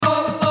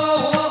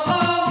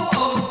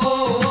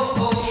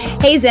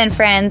Hey Zen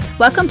friends,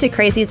 welcome to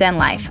Crazy Zen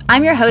Life.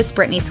 I'm your host,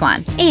 Brittany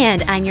Swan.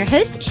 And I'm your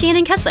host,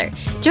 Shannon Kessler.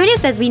 Join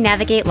us as we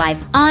navigate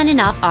life on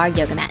and off our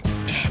yoga mats.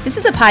 This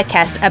is a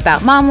podcast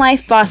about mom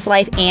life, boss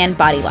life, and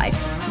body life.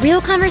 Real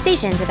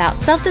conversations about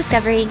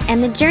self-discovery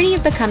and the journey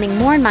of becoming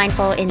more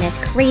mindful in this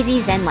crazy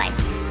Zen life.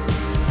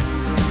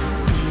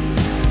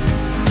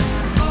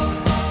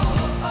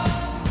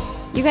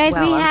 You guys,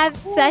 we have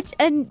such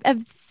a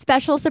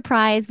special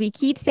surprise. We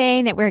keep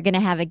saying that we're going to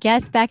have a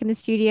guest back in the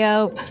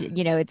studio.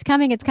 You know, it's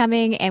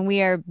coming. And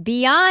we are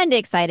beyond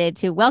excited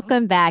to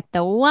welcome back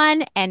the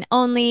one and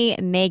only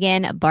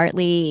Megan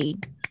Bartley.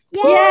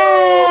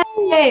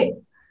 Yay!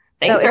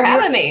 Thanks for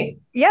having me.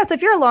 Yeah, so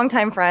if you're a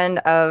longtime friend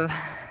of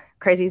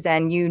Crazy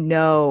Zen, you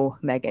know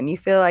Megan. You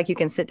feel like you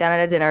can sit down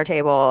at a dinner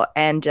table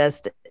and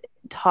just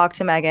talk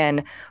to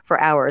Megan for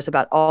hours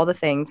about all the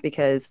things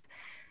because,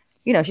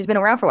 you know, she's been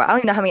around for a while. I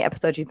don't even know how many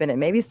episodes you've been in.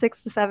 Maybe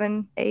 6 to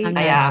 7, 8. I'm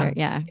not sure.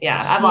 Yeah,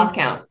 I've lost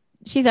count.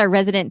 She's our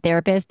resident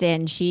therapist,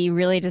 and she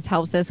really just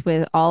helps us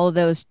with all of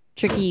those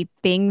tricky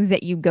things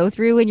that you go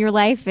through in your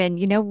life. And,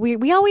 you know,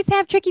 we always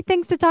have tricky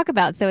things to talk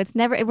about. So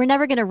we're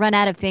never going to run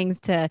out of things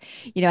to,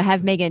 you know,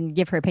 have Megan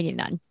give her opinion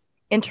on.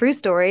 In true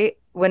story,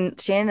 when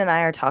Shannon and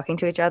I are talking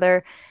to each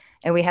other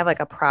and we have like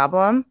a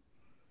problem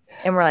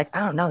and we're like, I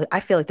don't know, I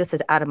feel like this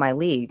is out of my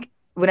league.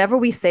 Whenever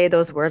we say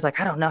those words, like,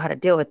 I don't know how to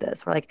deal with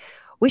this, we're like,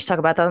 we should talk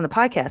about that on the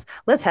podcast.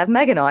 Let's have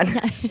Megan on.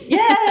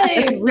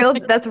 Yay!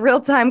 That's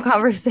real-time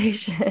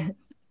conversation.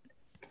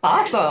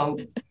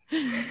 Awesome.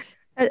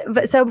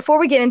 But so before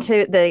we get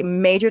into the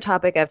major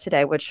topic of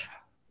today, which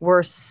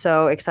we're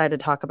so excited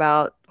to talk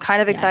about,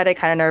 kind of excited,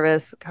 kind of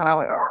nervous, kind of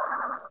like,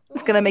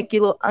 it's going to make you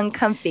a little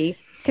uncomfy.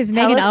 Because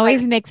Megan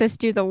always makes us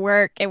do the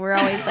work and we're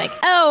always like,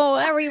 oh,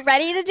 are we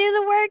ready to do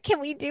the work? Can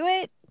we do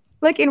it?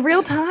 Like in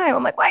real time.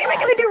 I'm like, why are you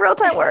making me do real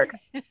time work?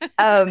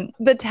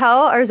 But tell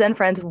our Zen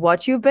friends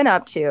what you've been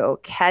up to.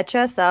 Catch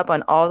us up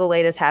on all the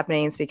latest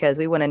happenings because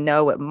we want to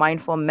know what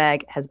Mindful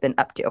Meg has been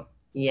up to.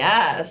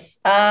 Yes.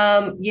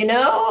 It's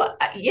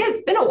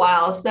been a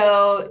while.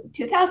 So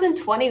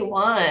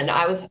 2021,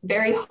 I was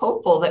very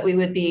hopeful that we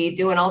would be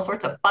doing all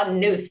sorts of fun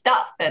new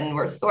stuff. And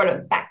we're sort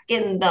of back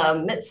in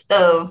the midst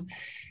of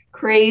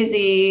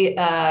crazy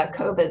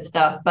COVID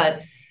stuff.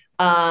 But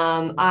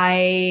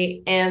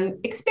I am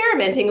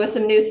experimenting with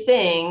some new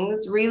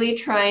things, really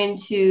trying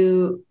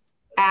to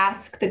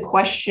ask the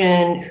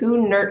question,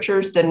 who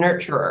nurtures the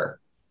nurturer?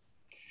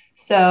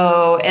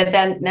 So, and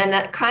then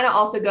that kind of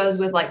also goes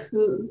with like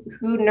who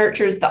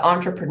nurtures the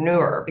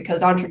entrepreneur,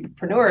 because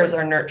entrepreneurs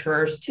are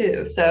nurturers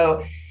too.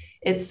 So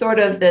it's sort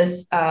of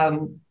this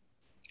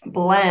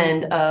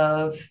blend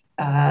of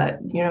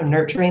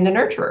nurturing the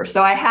nurturer.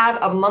 So I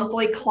have a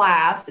monthly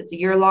class. It's a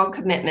year-long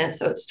commitment.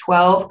 So it's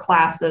 12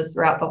 classes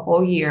throughout the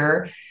whole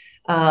year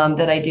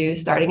that I do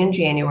starting in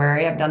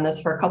January. I've done this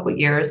for a couple of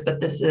years,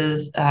 but this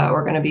is,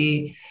 we're going to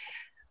be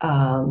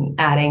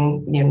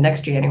adding,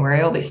 next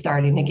January, I'll be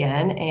starting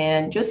again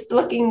and just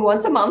looking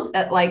once a month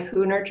at like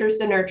who nurtures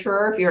the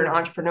nurturer. If you're an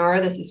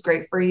entrepreneur, this is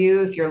great for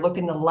you. If you're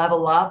looking to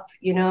level up,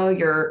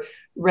 you're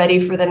ready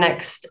for the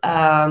next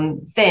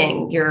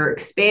thing, you're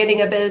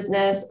expanding a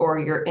business or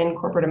you're in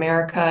corporate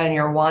America and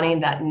you're wanting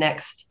that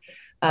next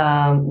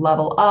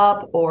level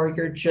up, or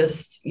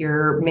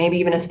you're maybe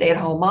even a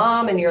stay-at-home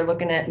mom and you're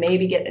looking at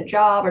maybe getting a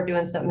job or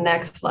doing something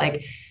next,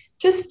 like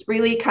just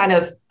really kind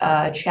of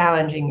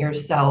challenging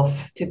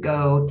yourself to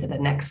go to the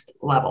next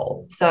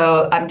level.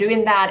 So I'm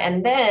doing that.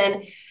 And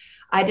then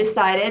I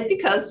decided,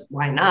 because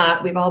why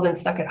not? We've all been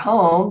stuck at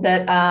home,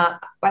 that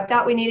I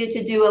thought we needed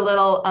to do a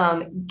little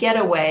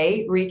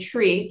getaway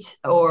retreat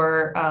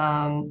or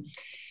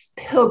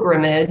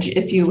pilgrimage,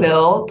 if you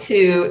will,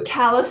 to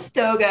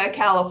Calistoga,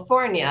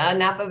 California,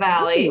 Napa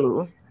Valley.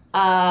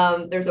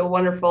 There's a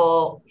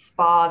wonderful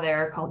spa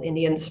there called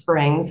Indian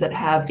Springs that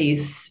have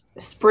these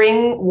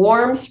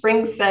warm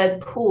spring-fed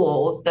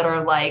pools that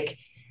are like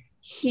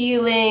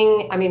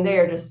healing. I mean, they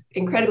are just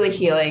incredibly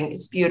healing.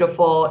 It's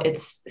beautiful.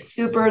 It's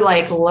super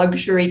like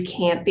luxury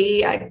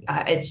campy.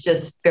 It's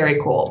just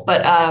very cool.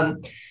 But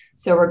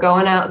so we're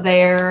going out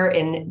there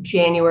in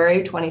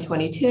January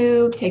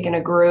 2022, taking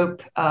a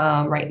group.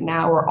 Right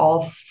now we're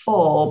all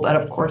full, but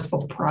of course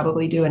we'll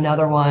probably do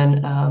another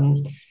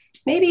one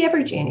maybe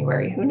every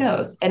January. Who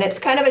knows? And it's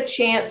kind of a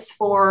chance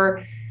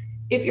for,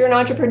 if you're an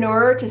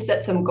entrepreneur, to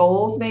set some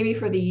goals maybe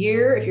for the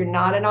year. If you're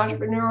not an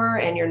entrepreneur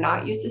and you're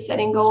not used to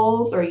setting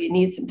goals, or you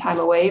need some time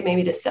away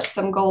maybe to set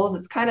some goals,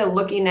 it's kind of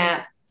looking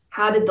at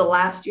how did the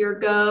last year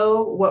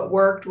go, what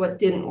worked, what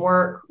didn't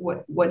work,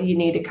 what do you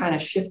need to kind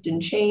of shift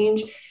and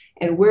change,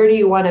 and where do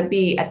you want to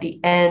be at the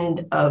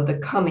end of the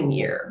coming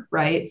year,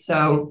 right?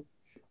 So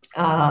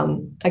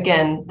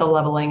again, the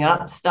leveling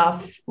up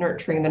stuff,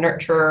 nurturing the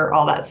nurturer,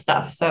 all that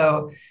stuff.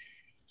 So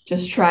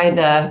just trying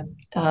to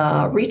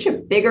reach a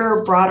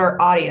bigger,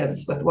 broader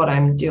audience with what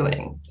I'm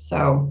doing.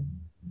 So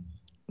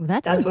Well,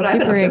 that That's sounds what I've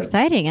been super up to.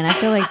 exciting, and I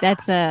feel like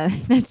that's a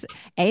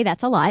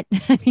lot.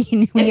 I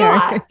mean, It's we a are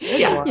lot.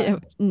 Yeah.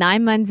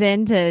 9 months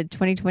into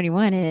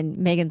 2021, and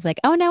Megan's like,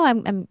 "Oh no,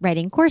 I'm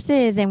writing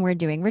courses, and we're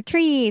doing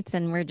retreats,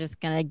 and we're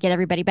just gonna get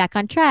everybody back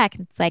on track."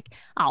 And it's like,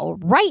 all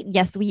right,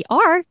 yes, we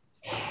are.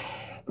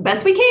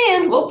 Best we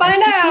can. We'll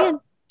find Best we out. can.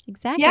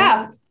 Exactly.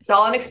 Yeah. It's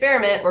all an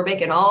experiment. We're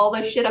making all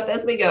this shit up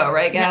as we go,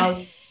 right,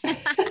 gals?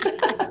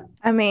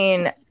 I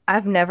mean,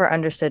 I've never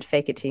understood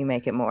fake it till you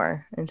make it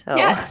more until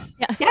Yes.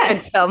 Yeah.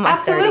 Yes. until my 30s.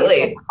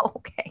 Absolutely.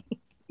 Okay.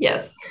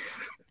 Yes.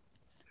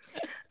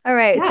 All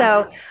right. Yeah.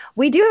 So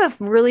we do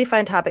have a really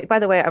fun topic. By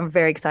the way, I'm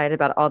very excited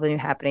about all the new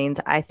happenings.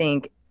 I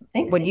think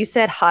Thanks. when you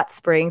said hot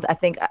springs, I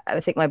think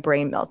my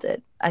brain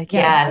melted. I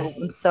can't. Yes.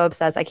 I'm so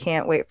obsessed. I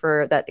can't wait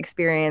for that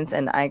experience,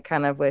 and I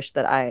kind of wish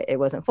that it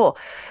wasn't full.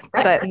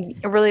 Right. But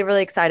I'm really,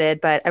 really excited.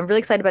 But I'm really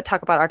excited about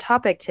talk about our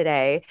topic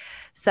today.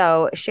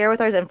 So share with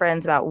our Zen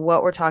friends about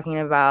what we're talking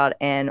about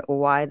and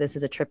why this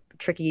is a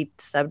tricky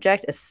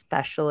subject,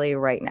 especially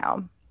right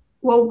now.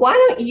 Well, why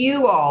don't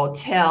you all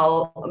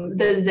tell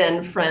the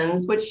Zen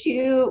friends what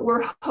you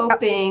were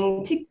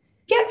hoping to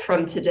get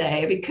from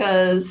today?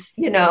 Because,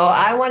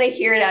 I want to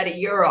hear it out of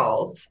your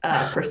all's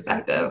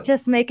perspective.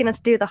 Just making us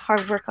do the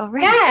hard work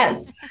already.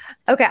 Yes.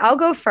 Okay, I'll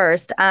go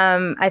first.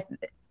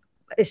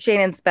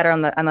 Shannon's better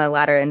on the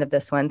latter end of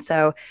this one.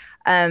 So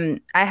I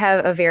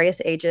have various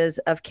ages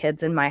of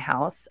kids in my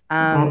house,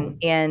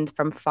 and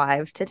from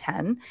 5 to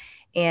 10,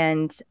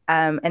 and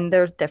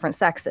they're different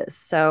sexes.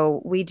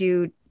 So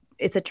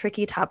it's a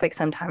tricky topic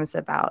sometimes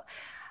about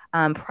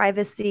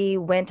privacy,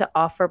 when to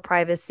offer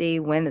privacy,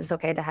 when it's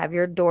okay to have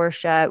your door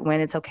shut, when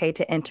it's okay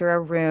to enter a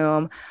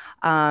room,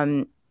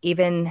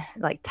 even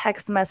like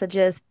text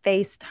messages,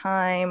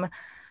 FaceTime,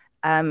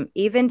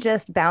 even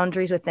just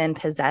boundaries within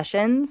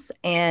possessions,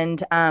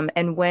 and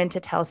when to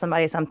tell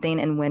somebody something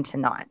and when to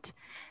not.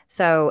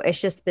 So it's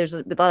just there's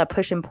a lot of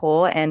push and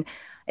pull, and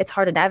it's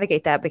hard to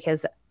navigate that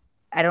because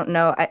I don't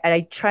know.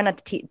 I try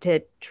not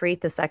to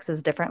treat the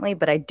sexes differently,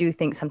 but I do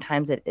think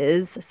sometimes it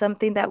is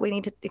something that we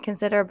need to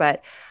consider.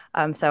 But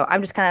so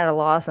I'm just kind of at a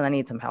loss, and I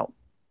need some help.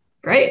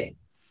 Great.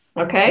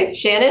 Okay,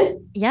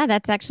 Shannon. Yeah,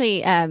 that's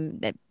actually. I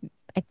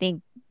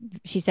think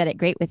she said it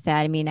great with that.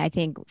 I mean, I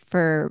think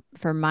for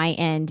my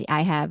end,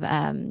 I have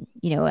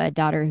a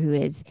daughter who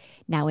is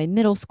now in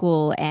middle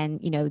school, and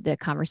the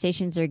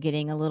conversations are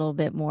getting a little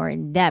bit more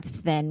in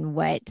depth than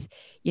what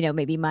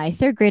maybe my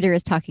third grader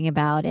is talking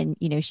about, and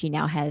she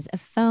now has a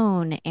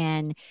phone,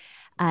 and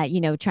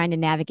trying to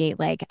navigate,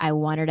 like, I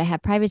want her to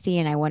have privacy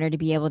and I want her to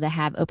be able to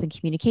have open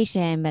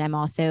communication, but I'm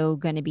also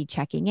going to be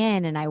checking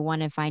in, and I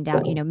want to find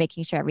out,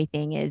 making sure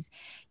everything is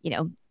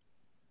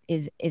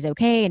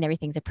okay and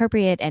everything's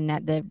appropriate, and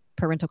that the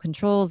parental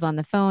controls on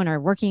the phone are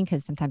working,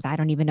 because sometimes I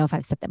don't even know if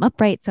I've set them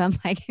up right. So I'm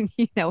like,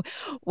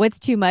 what's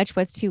too much,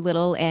 what's too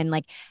little, and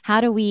like,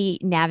 how do we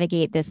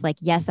navigate this? Like,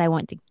 yes, I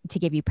want to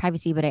give you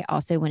privacy, but I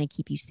also want to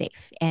keep you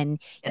safe, and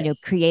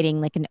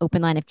creating like an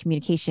open line of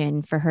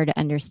communication for her to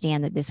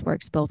understand that this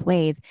works both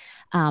ways,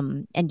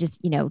 and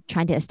just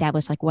trying to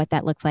establish like what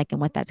that looks like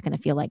and what that's going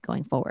to feel like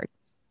going forward.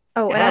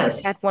 Oh, and I'll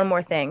just add one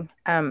more thing,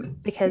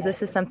 because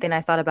this is something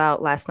I thought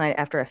about last night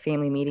after a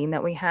family meeting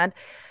that we had.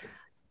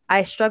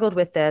 I struggled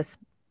with this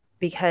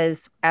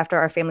because after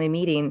our family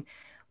meeting,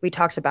 we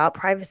talked about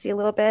privacy a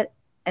little bit,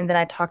 and then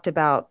I talked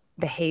about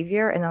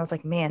behavior, and I was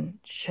like, man,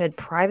 should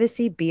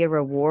privacy be a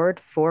reward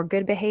for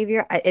good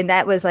behavior? And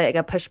that was like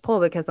a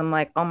push-pull, because I'm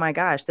like, oh my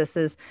gosh, I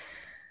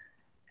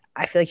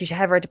feel like you should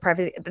have a right to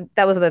privacy.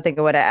 That was the thing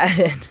I would have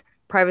added.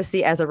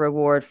 Privacy as a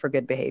reward for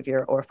good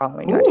behavior or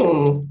following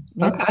directions.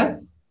 Okay.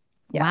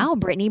 Yeah. Wow,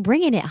 Brittany,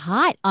 bringing it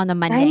hot on the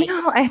Monday. I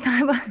know. I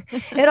thought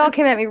it all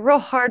came at me real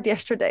hard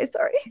yesterday.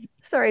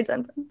 Sorry,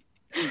 Zen friends.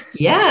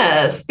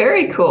 Yes,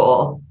 very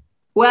cool.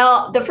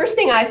 Well, the first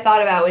thing I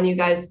thought about when you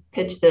guys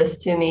pitched this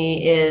to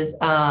me is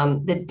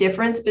the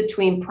difference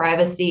between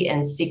privacy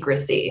and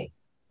secrecy,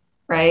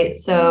 right?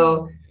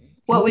 So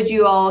what would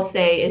you all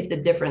say is the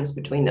difference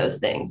between those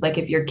things? Like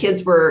if your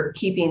kids were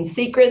keeping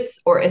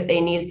secrets or if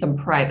they need some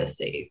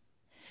privacy?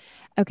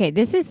 Okay,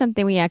 this is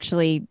something we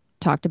actually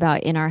talked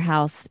about in our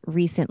house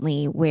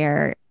recently,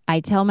 where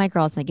I tell my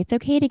girls, like, it's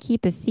okay to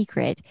keep a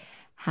secret.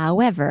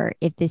 However,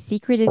 if the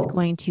secret is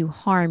going to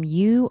harm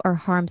you or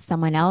harm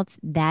someone else,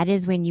 that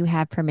is when you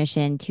have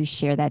permission to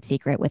share that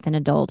secret with an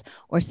adult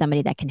or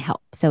somebody that can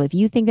help. So if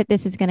you think that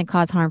this is going to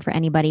cause harm for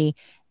anybody,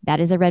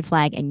 that is a red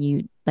flag, and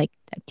you like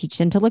teach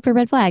them to look for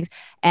red flags,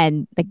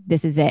 and like,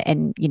 this is it,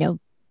 and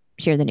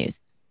share the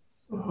news.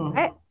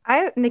 Mm-hmm.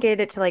 I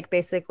negated it to like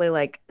basically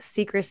like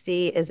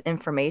secrecy is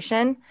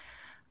information.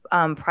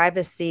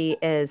 Privacy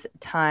is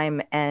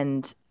time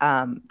and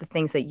the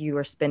things that you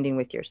are spending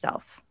with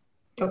yourself.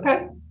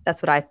 Okay.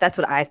 That's what I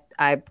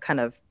kind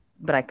of,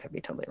 but I could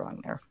be totally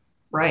wrong there.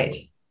 Right.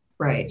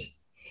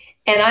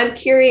 And I'm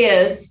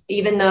curious,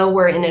 even though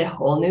we're in a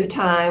whole new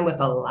time with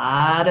a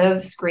lot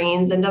of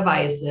screens and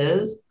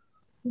devices,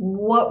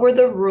 what were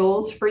the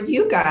rules for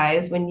you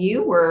guys when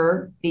you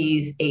were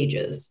these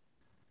ages?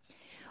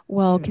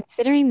 Well,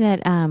 considering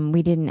that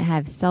we didn't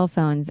have cell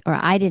phones, or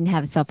I didn't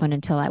have a cell phone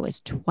until I was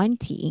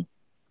 20,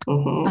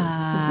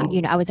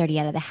 I was already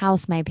out of the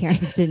house. My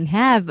parents didn't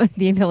have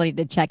the ability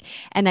to check.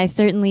 And I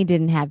certainly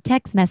didn't have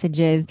text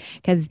messages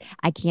because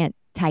I can't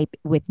type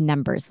with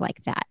numbers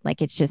like that.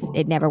 Like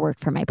it never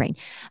worked for my brain.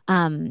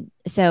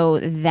 So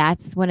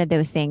that's one of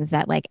those things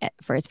that like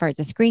for as far as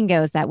the screen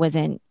goes, that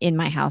wasn't in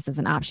my house as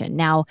an option.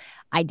 Now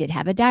I did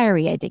have a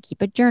diary. I did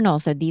keep a journal.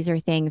 So these are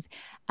things,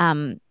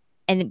 and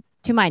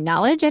to my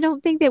knowledge, I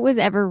don't think that was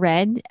ever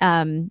read,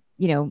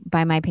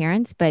 by my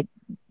parents, but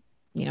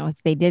if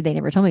they did, they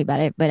never told me about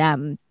it. But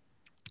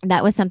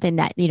that was something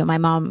that, my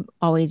mom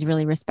always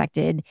really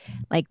respected.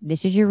 Like,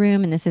 this is your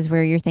room and this is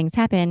where your things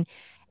happen.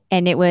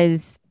 And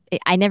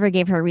I never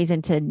gave her a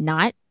reason to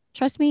not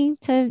trust me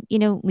to,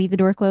 leave the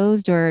door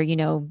closed or,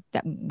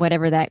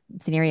 whatever that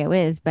scenario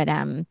is. But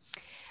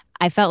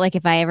I felt like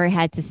if I ever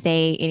had to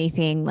say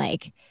anything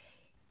like,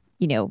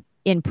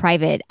 in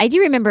private, I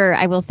do remember,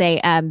 I will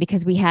say,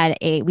 because we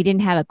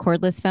didn't have a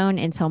cordless phone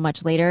until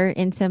much later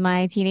into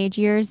my teenage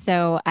years.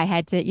 So I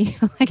had to,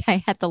 like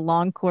I had the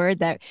long cord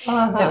that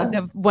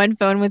the one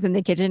phone was in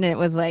the kitchen and it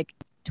was like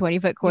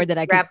 20-foot cord that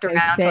I could wrapped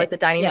around to like the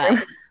dining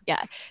room.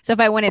 Yeah. So if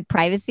I wanted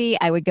privacy,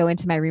 I would go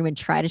into my room and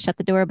try to shut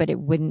the door, but it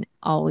wouldn't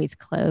always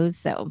close.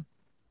 So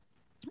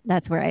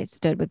that's where I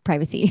stood with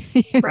privacy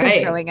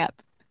growing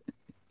up.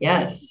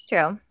 Yes.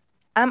 True.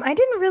 I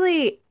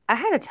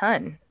had a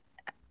ton.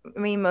 I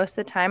mean, most of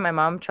the time my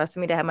mom trusted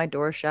me to have my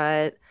door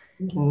shut.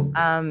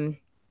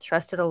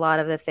 Trusted a lot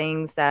of the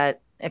things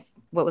that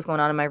what was going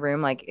on in my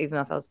room, like even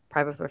if I was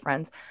private with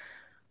friends.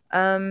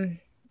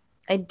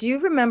 I do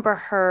remember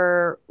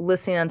her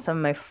listening on some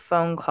of my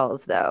phone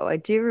calls, though. I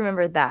do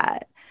remember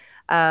that.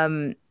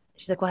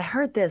 She's like, well, I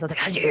heard this. I was like,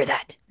 how did you hear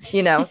that? So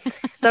I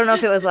don't know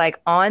if it was like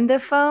on the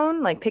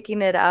phone, like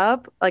picking it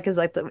up, like is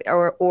like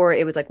or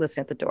it was like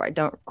listening at the door. I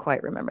don't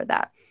quite remember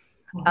that.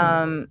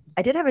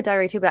 I did have a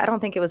diary too, but I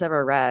don't think it was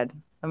ever read.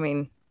 I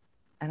mean,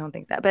 I don't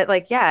think that, but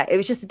like, yeah, it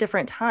was just a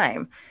different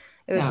time.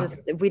 It was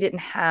just, I didn't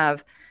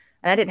have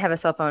a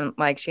cell phone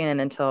like Shannon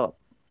until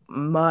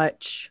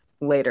much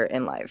later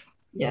in life.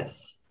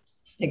 Yes,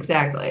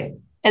 exactly.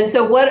 And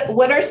so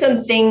what are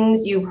some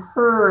things you've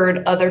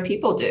heard other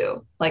people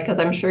do? Like, because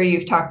I'm sure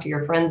you've talked to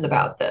your friends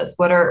about this.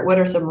 What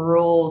are some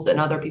rules in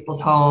other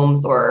people's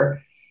homes or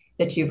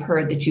that you've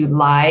heard that you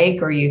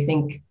like or you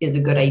think is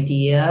a good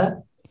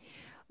idea?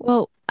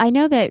 Well, I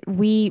know that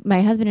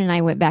my husband and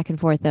I went back and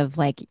forth of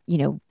like,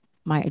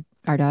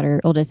 our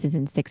daughter oldest is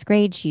in 6th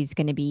grade. She's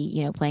going to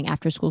be, playing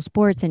after school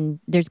sports. And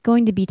there's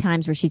going to be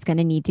times where she's going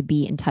to need to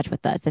be in touch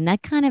with us. And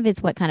that kind of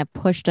is what kind of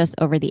pushed us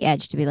over the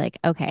edge to be like,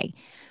 okay,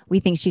 we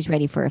think she's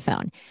ready for a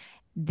phone.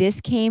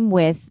 This came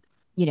with,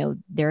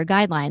 there are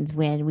guidelines.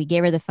 When we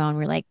gave her the phone,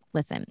 we're like,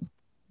 listen,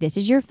 this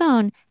is your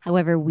phone.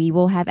 However, we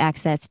will have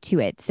access to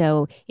it.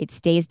 So it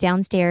stays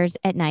downstairs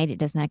at night. It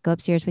does not go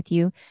upstairs with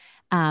you.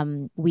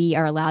 We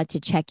are allowed to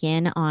check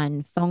in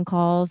on phone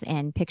calls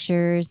and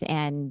pictures,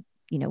 and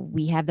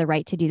we have the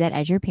right to do that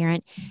as your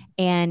parent.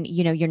 And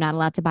you're not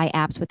allowed to buy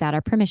apps without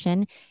our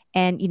permission.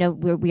 And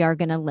we are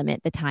going to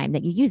limit the time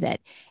that you use it.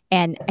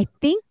 And yes. I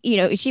think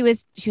she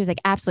was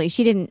like, absolutely.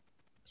 She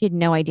had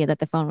no idea that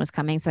the phone was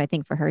coming. So I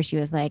think for her, she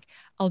was like,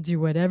 I'll do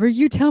whatever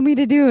you tell me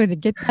to do, and to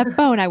get that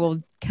phone, I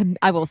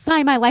will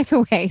sign my life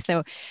away.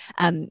 So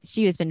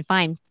she has been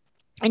fine,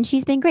 and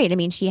she's been great. I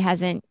mean, she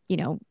has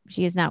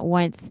not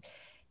once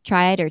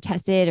tried or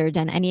tested or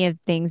done any of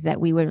things that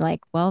we would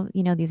like, well,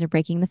 these are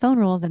breaking the phone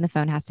rules and the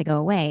phone has to go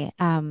away.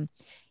 And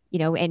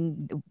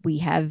we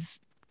have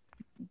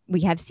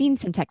seen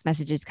some text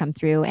messages come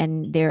through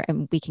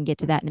and we can get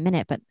to that in a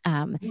minute, but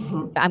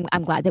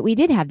I'm glad that we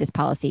did have this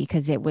policy,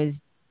 because it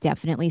was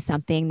definitely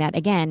something that,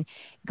 again,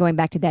 going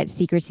back to that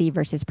secrecy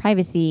versus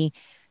privacy,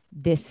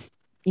 this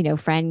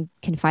friend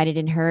confided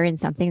in her in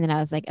something that I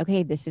was like,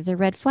 okay, this is a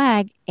red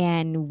flag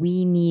and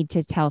we need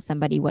to tell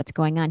somebody what's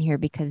going on here,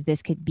 because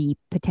this could be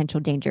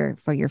potential danger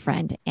for your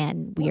friend,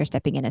 and we are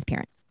stepping in as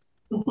parents.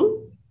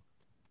 Mm-hmm.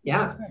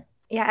 Yeah.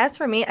 Yeah. As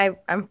for me, I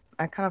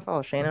kind of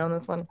follow Shannon on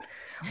this one.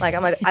 Like,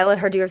 I'm like, I let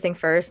her do everything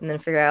first and then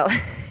figure out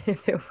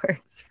if it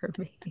works for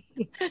me.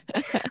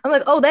 I'm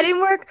like, oh, that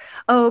didn't work.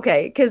 Oh,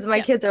 okay. Cause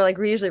my kids are like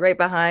usually right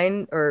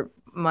behind, or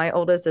my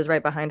oldest is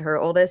right behind her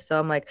oldest. So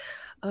I'm like,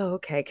 oh,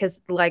 okay.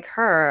 Because like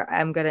her,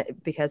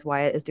 because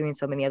Wyatt is doing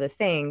so many other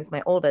things,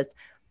 my oldest,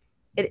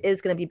 it is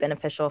going to be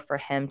beneficial for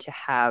him to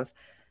have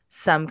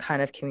some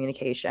kind of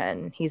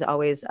communication. He's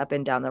always up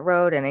and down the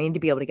road, and I need to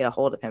be able to get a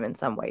hold of him in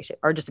some way,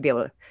 or just to be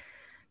able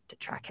to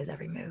track his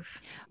every move.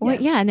 Well,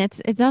 yes. Yeah. And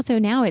it's also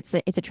now it's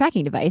a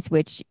tracking device,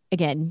 which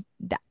again,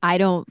 I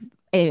don't,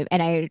 and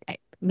I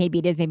maybe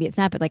it is, maybe it's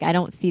not, but like, I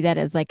don't see that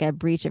as like a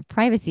breach of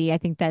privacy. I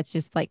think that's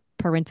just like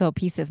parental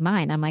peace of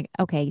mind. I'm like,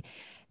 okay,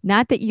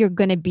 not that you're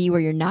going to be where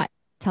you're not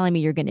telling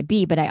me you're going to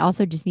be, but I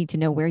also just need to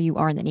know where you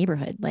are in the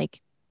neighborhood.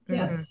 Like,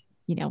 yes,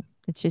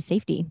 it's just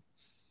safety.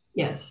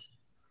 Yes.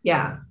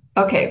 Yeah.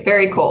 Okay.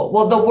 Very cool.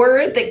 Well, the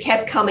word that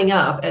kept coming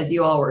up as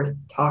you all were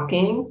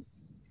talking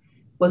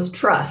was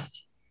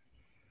trust.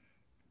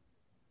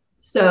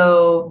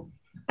 So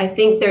I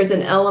think there's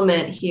an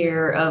element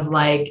here of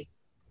like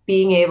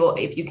being able,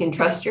 if you can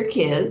trust your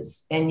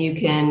kids and you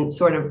can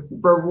sort of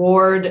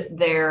reward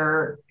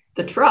the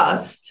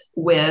trust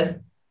with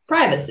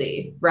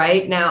privacy,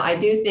 right? Now, I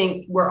do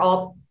think we're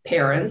all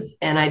parents,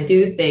 and I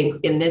do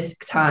think in this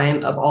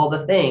time of all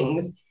the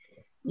things,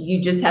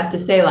 you just have to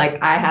say,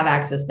 like, I have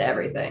access to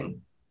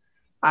everything.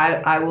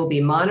 I will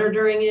be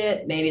monitoring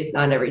it. Maybe it's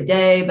not every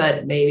day,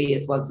 but maybe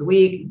it's once a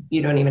week.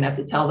 You don't even have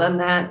to tell them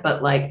that,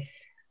 but like,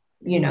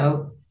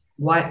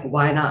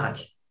 why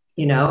not?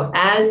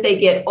 As they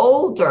get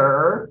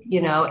older,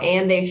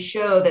 and they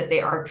show that they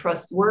are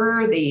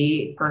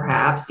trustworthy,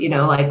 perhaps,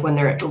 like when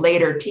they're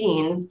later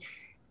teens,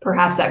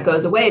 perhaps that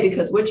goes away,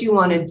 because what you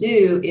want to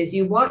do is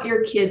you want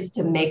your kids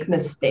to make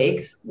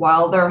mistakes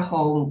while they're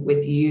home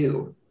with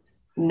you,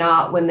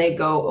 not when they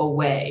go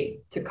away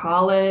to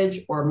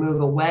college or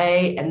move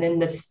away. And then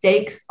the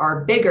stakes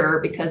are bigger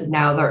because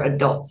now they're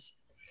adults.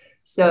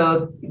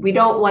 So we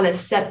don't want to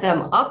set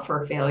them up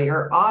for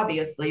failure,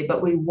 obviously,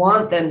 but we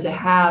want them to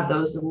have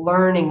those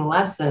learning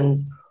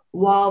lessons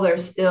while they're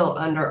still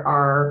under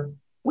our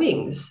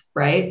wings,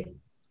 right?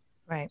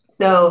 Right.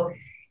 So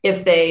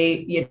if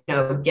they,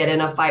 get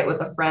in a fight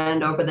with a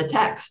friend over the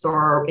text,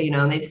 or,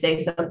 they say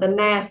something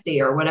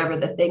nasty or whatever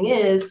the thing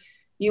is,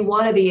 you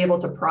want to be able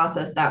to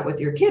process that with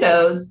your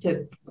kiddos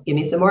to give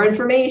me some more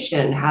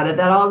information. How did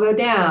that all go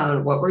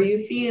down? What were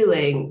you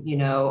feeling?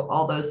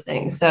 All those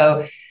things.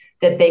 So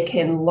that they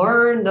can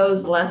learn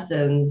those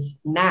lessons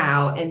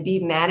now and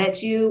be mad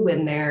at you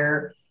when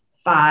they're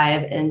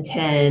 5 and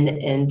 10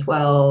 and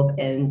 12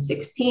 and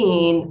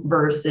 16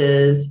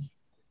 versus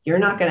you're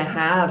not going to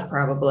have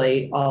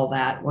probably all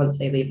that once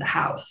they leave the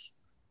house.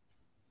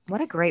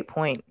 What a great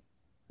point.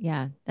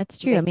 Yeah, that's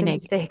true. Make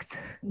mistakes.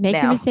 Make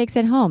your mistakes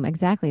at home.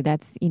 Exactly.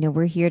 That's,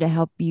 we're here to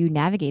help you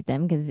navigate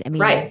them, because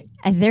right.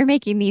 As they're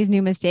making these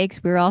new mistakes,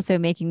 we're also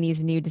making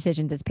these new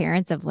decisions as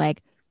parents of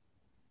like,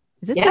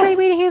 is this the right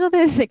way to handle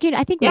this? Like,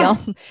 I think we all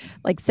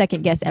like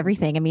second guess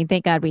everything.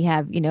 Thank God we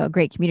have, a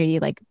great community,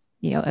 like,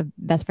 a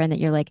best friend that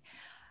you're like,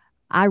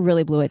 I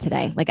really blew it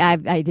today. Like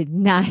I did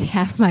not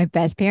have my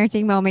best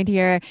parenting moment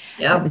here.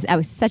 Yep. I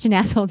was such an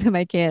asshole to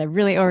my kid. I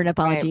really owe an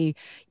apology,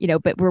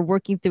 but we're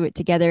working through it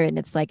together. And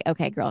it's like,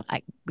 okay, girl,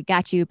 we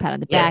got you. Pat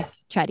on the back.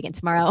 Try it again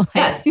tomorrow.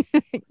 Yes.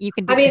 You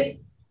can do it.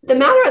 The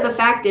matter of the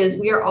fact is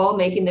we are all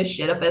making this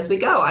shit up as we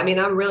go.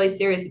 I'm really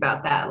serious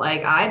about that.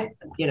 Like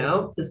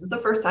this is the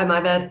first time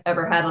I've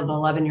ever had an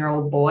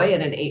 11-year-old boy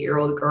and an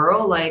 8-year-old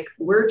girl. Like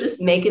we're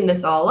just making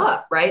this all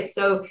up. Right.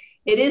 So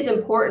it is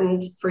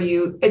important for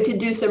you to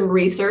do some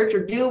research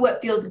or do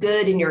what feels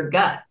good in your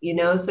gut,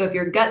 So if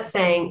your gut's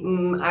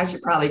saying, I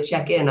should probably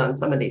check in on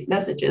some of these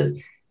messages,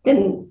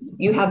 then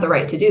you have the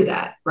right to do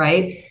that,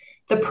 right?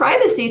 The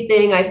privacy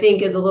thing, I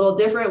think, is a little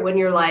different when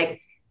you're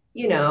like,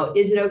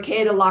 is it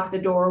okay to lock the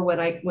door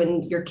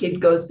when your kid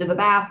goes to the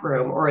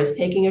bathroom or is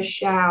taking a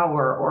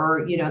shower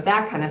or,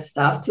 that kind of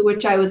stuff, to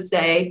which I would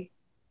say,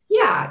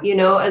 yeah,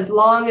 as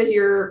long as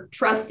you're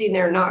trusting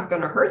they're not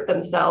going to hurt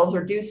themselves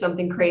or do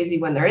something crazy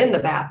when they're in the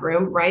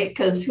bathroom, right?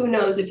 Because who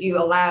knows, if you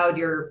allowed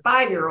your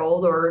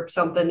 5-year-old or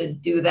something to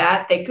do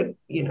that, they could,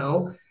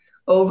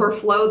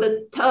 overflow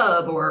the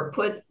tub or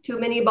put too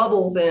many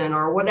bubbles in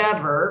or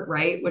whatever,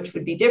 right? Which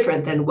would be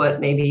different than what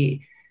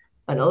maybe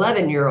an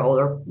 11-year-old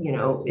or,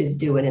 is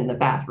doing in the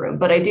bathroom.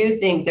 But I do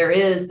think there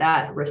is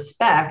that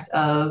respect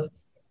of,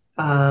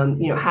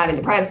 having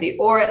the privacy,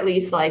 or at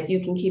least like you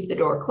can keep the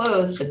door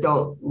closed, but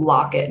don't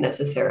lock it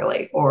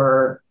necessarily.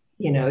 Or,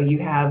 you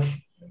have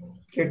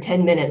your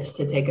 10 minutes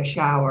to take a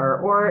shower,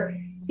 or,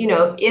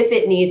 if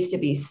it needs to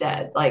be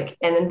said, like,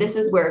 and then this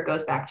is where it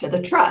goes back to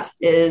the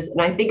trust is,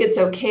 and I think it's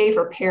okay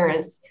for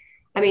parents.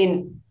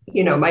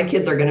 My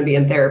kids are going to be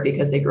in therapy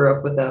because they grew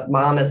up with a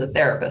mom as a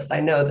therapist. I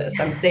know this.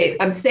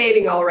 I'm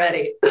saving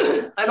already.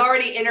 I'm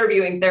already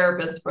interviewing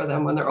therapists for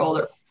them when they're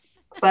older.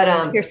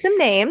 But here's some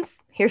names.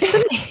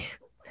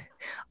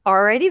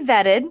 Already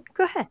vetted.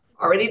 Go ahead.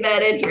 Already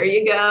vetted. Here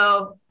you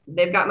go.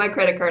 They've got my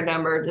credit card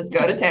number. Just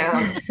go to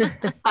town.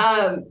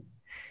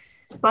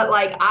 But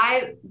like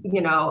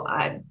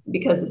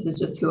because this is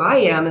just who I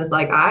am, is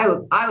like I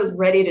was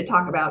ready to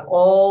talk about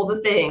all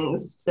the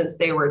things since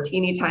they were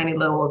teeny tiny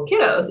little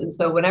kiddos. And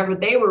so whenever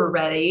they were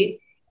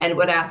ready and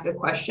would ask a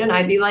question,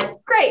 I'd be like,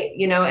 great,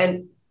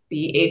 and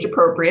be age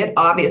appropriate,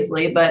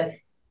 obviously, but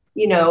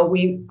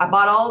I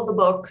bought all of the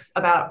books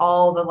about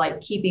all the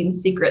like keeping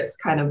secrets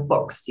kind of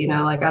books,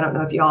 like, I don't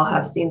know if you all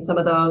have seen some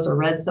of those or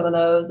read some of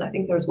those. I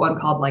think there's one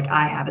called like,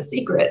 I Have a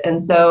Secret.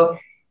 And so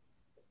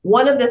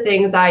one of the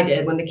things I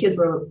did when the kids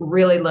were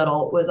really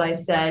little was I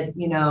said,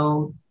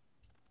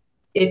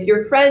 if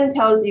your friend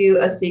tells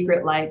you a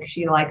secret, like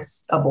she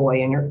likes a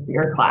boy in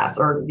your class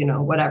or,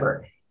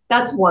 whatever,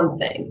 that's one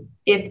thing.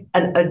 If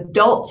an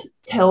adult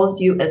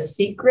tells you a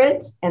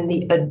secret and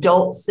the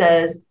adult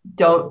says,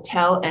 don't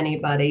tell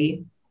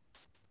anybody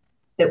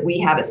that we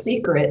have a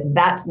secret,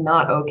 that's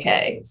not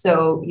okay.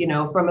 So,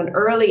 from an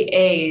early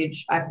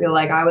age, I feel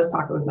like I was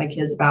talking with my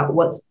kids about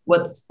what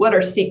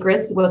are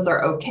secrets, what's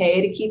are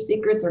okay to keep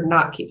secrets or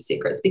not keep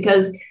secrets,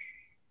 because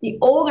the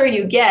older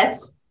you get,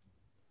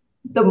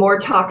 the more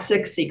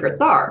toxic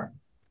secrets are.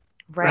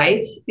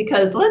 Right?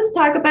 Because let's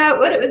talk about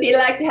what it would be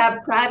like to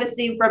have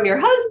privacy from your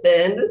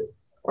husband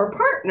or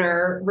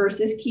partner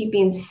versus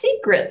keeping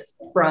secrets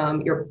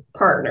from your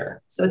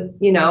partner. So,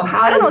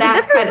 how does that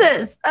the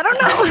difference is? I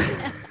don't know.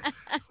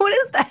 What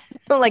is that?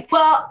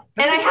 Well,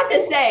 and I have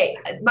to say,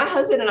 my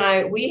husband and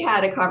I, we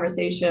had a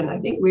conversation. I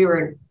think we were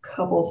in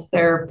couples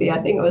therapy.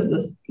 I think it was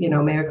this,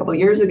 maybe a couple of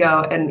years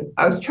ago. And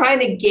I was trying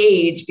to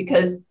gauge,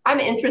 because I'm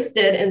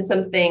interested in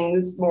some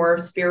things, more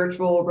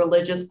spiritual,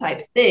 religious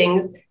type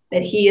things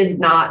that he is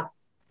not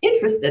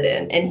interested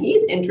in. And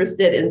he's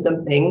interested in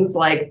some things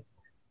like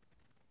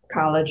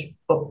college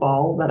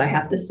football that I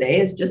have to say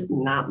is just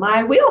not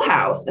my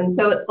wheelhouse. And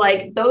so it's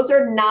like, those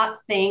are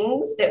not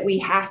things that we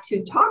have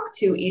to talk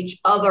to each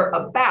other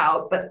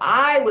about. But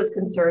I was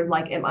concerned,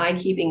 like, am I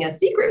keeping a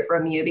secret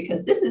from you?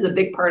 Because this is a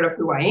big part of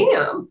who I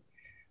am.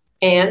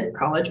 And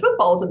college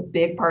football is a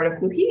big part of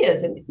who he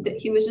is. And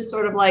he was just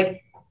sort of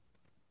like,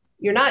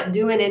 you're not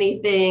doing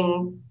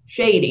anything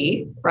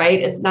shady,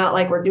 right? It's not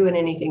like we're doing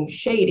anything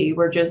shady.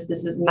 This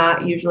is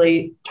not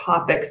usually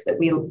topics that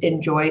we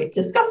enjoy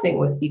discussing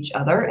with each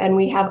other. And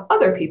we have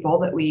other people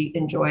that we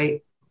enjoy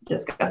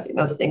discussing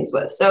those things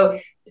with. So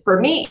for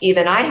me,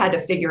 even I had to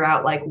figure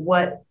out, like,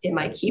 what am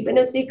I keeping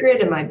a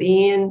secret? Am I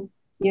being,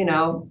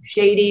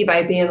 shady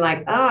by being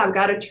like, I've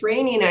got a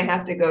training I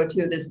have to go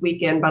to this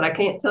weekend, but I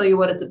can't tell you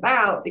what it's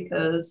about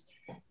because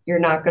you're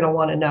not going to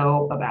want to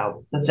know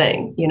about the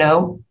thing,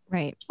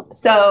 Right.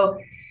 So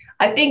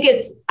I think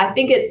it's,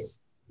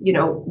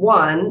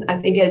 one, I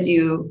think as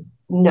you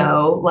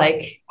know,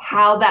 like,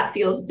 how that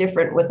feels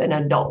different with an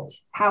adult.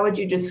 How would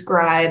you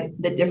describe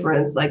the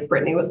difference? Like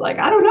Brittany was like,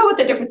 I don't know what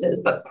the difference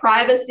is, but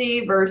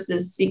privacy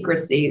versus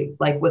secrecy,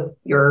 like with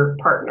your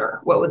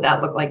partner, what would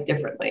that look like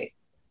differently?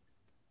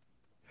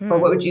 Or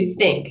what would you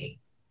think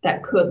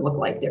that could look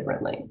like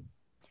differently?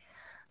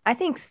 I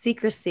think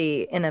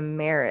secrecy in a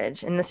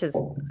marriage, and this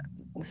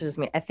is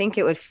me, I think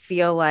it would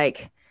feel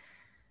like,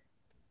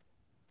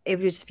 it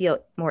would just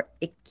feel more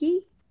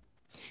icky.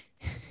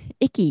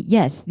 Icky,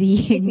 yes.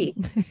 Icky.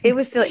 It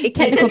would feel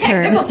icky. It's a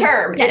technical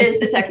term. Yes. It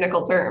is a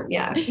technical term.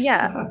 Yeah.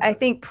 Yeah. I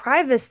think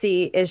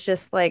privacy is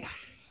just like,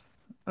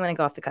 I'm going to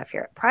go off the cuff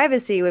here.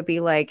 Privacy would be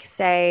like,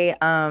 say,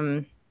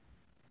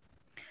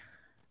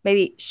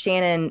 maybe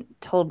Shannon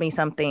told me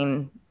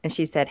something and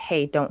she said,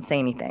 hey, don't say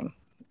anything.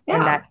 Yeah.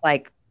 And that's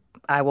like,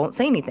 I won't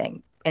say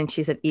anything. And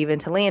she said, even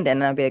to Landon,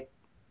 and I'd be like,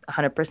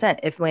 100%.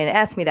 If Landon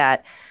asked me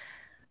that,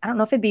 I don't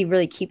know if it'd be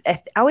really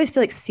I always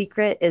feel like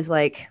secret is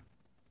like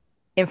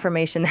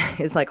information that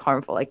is like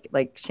harmful.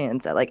 Like Shannon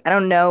said, like, I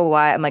don't know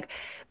why. I'm like,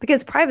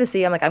 because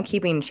privacy, I'm like, I'm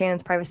keeping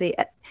Shannon's privacy.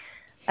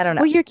 I don't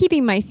know. Well, you're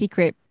keeping my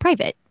secret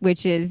private,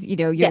 which is,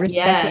 you're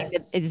respecting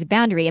its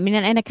boundary. I mean,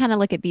 and I kind of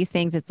look at these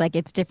things. It's like,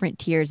 it's different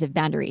tiers of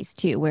boundaries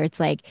too, where it's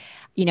like,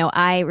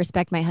 I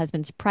respect my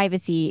husband's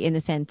privacy in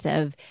the sense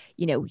of,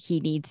 he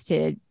needs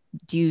to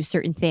do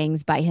certain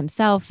things by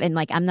himself. And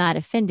like, I'm not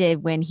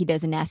offended when he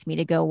doesn't ask me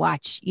to go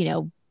watch,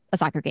 a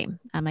soccer game.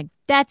 I'm like,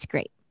 that's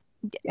great.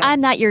 Yeah. I'm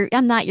not your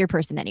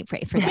person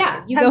anyway for that.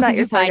 Yeah, you go not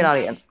your target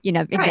audience.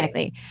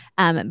 Exactly.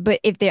 Right. But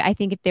I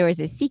think if there was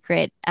a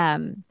secret,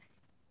 there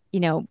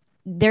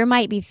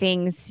might be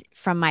things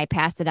from my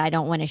past that I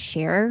don't want to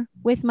share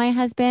with my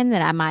husband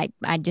that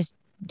I just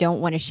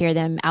don't want to share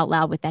them out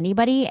loud with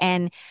anybody.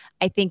 And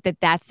I think that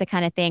that's the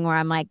kind of thing where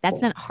I'm like,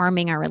 that's not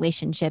harming our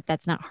relationship.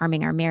 That's not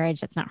harming our marriage.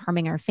 That's not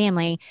harming our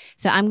family.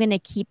 So I'm going to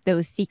keep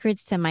those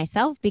secrets to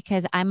myself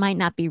because I might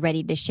not be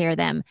ready to share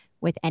them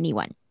with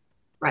anyone.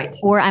 Right.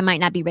 Or I might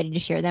not be ready to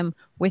share them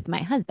with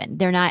my husband.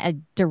 They're not a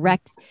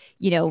direct,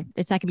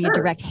 it's not going to be a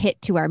direct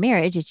hit to our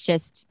marriage. It's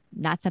just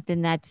not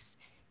something that's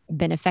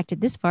been affected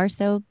this far.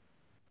 So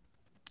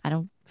I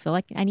don't feel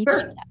like I need to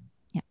share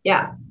that.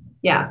 Yeah.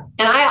 Yeah.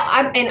 And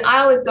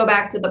I always go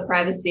back to the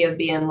privacy of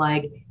being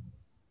like,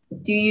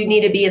 do you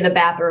need to be in the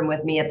bathroom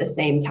with me at the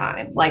same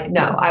time? Like,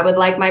 no, I would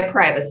like my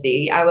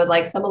privacy. I would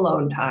like some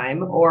alone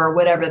time or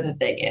whatever the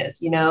thing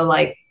is,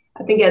 like,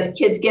 I think as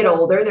kids get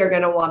older, they're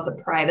going to want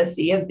the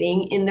privacy of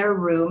being in their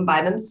room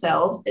by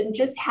themselves and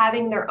just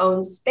having their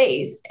own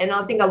space. And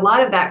I think a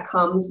lot of that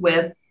comes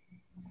with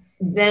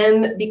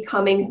them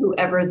becoming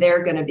whoever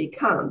they're going to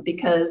become,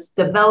 because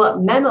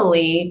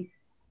developmentally,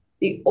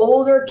 the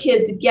older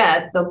kids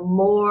get, the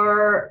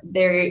more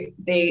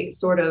they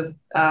sort of,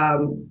 I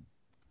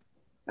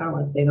don't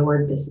want to say the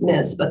word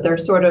dismiss, but they're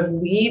sort of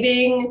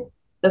leaving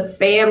the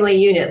family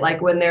unit.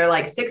 Like when they're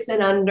like 6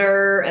 and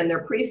under and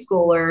they're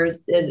preschoolers,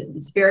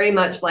 it's very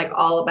much like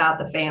all about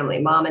the family,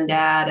 mom and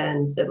dad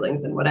and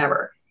siblings and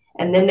whatever.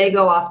 And then they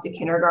go off to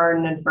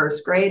kindergarten and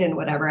first grade and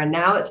whatever. And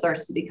now it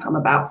starts to become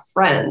about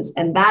friends.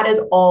 And that is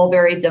all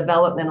very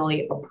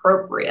developmentally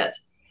appropriate.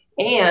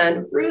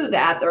 And through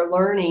that, they're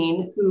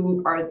learning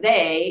who are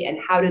they and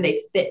how do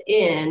they fit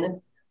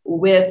in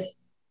with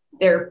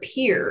their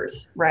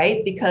peers,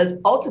 right? Because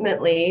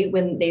ultimately,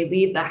 when they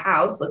leave the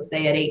house, let's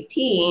say at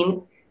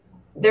 18,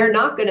 they're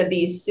not going to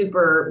be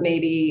super,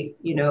 maybe,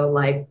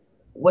 like,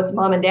 what's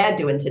mom and dad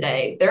doing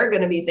today? They're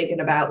going to be thinking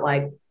about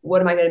like,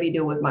 what am I going to be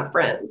doing with my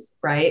friends,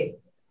 right?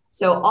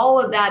 So all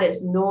of that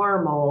is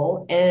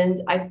normal.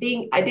 And I do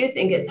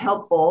think it's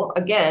helpful.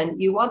 Again,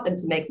 you want them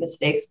to make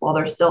mistakes while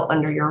they're still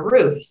under your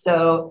roof.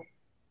 So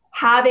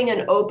having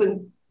an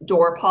open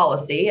door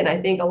policy, and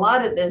I think a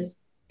lot of this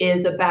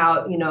is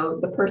about,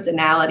 the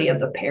personality of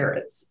the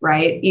parents,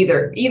 right?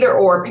 Either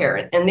or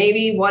parent. And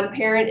maybe one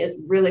parent is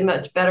really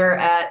much better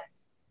at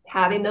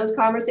having those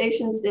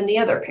conversations than the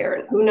other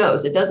parent. Who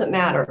knows? It doesn't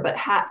matter. But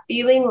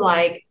feeling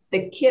like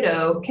the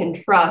kiddo can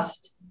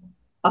trust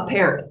a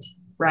parent,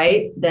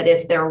 right? That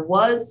if there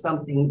was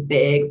something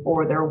big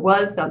or there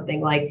was something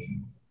like,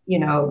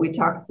 we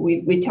talk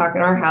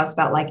in our house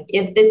about like,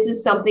 if this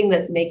is something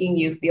that's making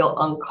you feel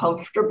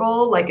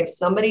uncomfortable, like if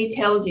somebody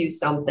tells you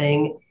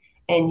something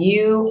and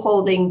you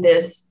holding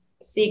this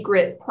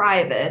secret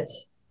private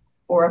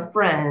or a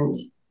friend,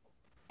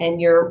 and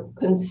you're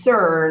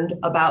concerned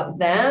about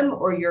them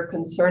or you're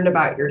concerned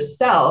about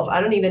yourself.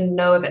 I don't even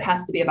know if it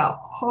has to be about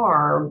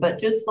harm, but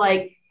just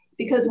like,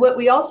 because what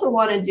we also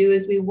want to do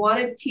is we want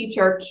to teach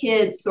our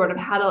kids sort of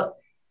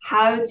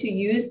how to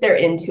use their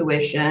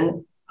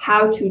intuition,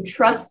 how to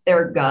trust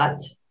their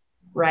gut,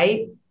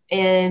 right?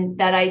 And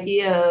that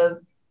idea of,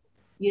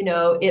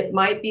 it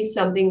might be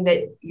something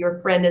that your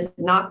friend is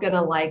not going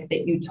to like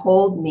that you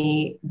told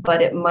me,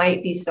 but it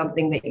might be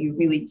something that you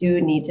really do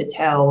need to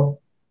tell,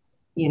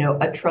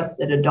 a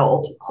trusted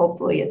adult.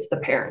 Hopefully it's the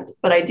parent.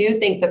 But I do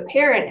think the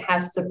parent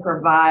has to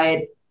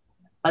provide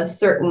a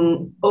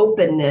certain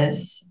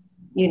openness,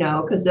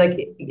 because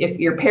like if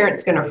your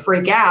parent's going to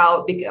freak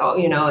out,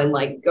 and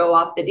like go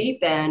off the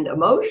deep end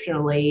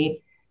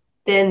emotionally,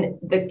 then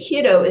the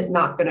kiddo is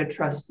not going to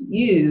trust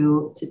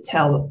you to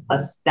tell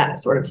us that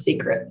sort of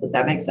secret. Does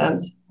that make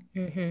sense?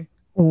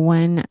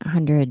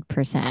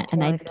 100%.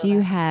 And I do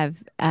have,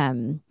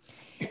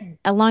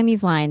 along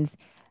these lines,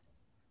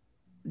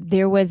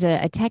 there was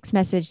a text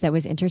message that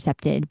was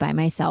intercepted by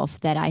myself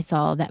that I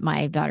saw that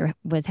my daughter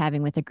was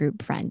having with a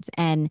group friend.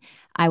 And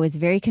I was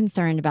very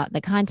concerned about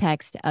the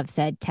context of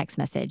said text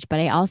message.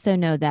 But I also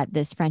know that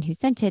this friend who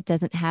sent it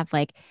doesn't have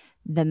like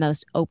the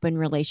most open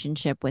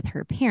relationship with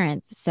her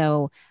parents.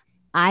 So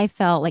I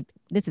felt like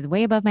this is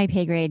way above my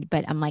pay grade,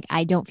 but I'm like,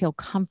 I don't feel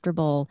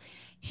comfortable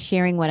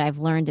sharing what I've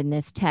learned in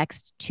this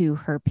text to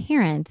her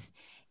parents,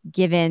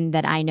 given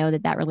that I know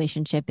that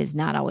relationship is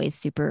not always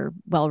super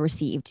well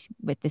received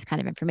with this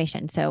kind of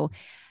information. So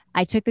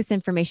I took this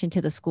information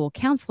to the school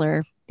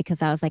counselor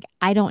because I was like,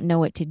 I don't know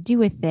what to do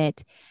with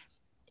it.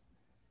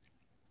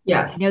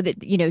 Yes. I know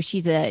that,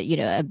 she's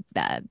a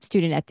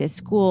student at this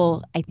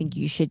school. I think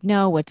you should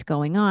know what's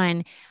going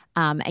on.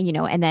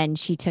 And then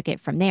she took it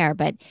from there.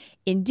 But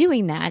in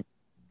doing that,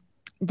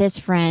 this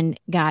friend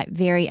got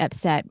very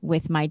upset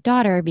with my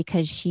daughter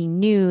because she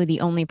knew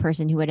the only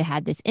person who would have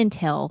had this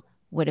intel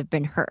would have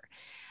been her.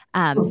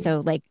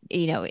 So like,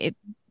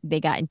 they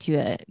got into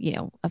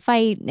a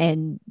fight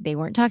and they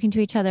weren't talking to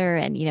each other.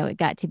 And, it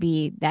got to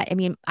be that, I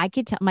mean, I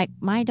could tell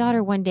my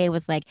daughter one day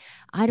was like,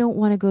 I don't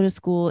want to go to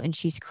school. And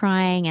she's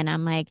crying. And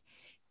I'm like,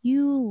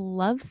 you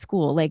love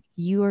school. Like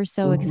you are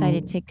so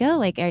excited to go.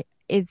 Like,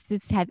 is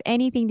this have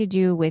anything to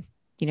do with,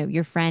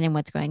 your friend and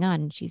what's going on?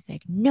 And she's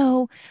like,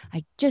 no,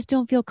 I just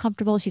don't feel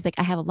comfortable. She's like,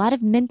 I have a lot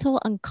of mental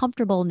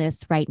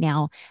uncomfortableness right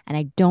now and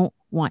I don't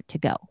want to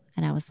go.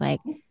 And I was like,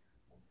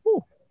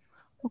 ooh,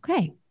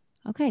 okay.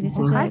 This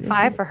is high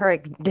five for her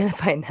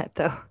identifying that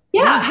though.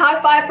 Yeah,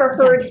 high five for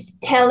her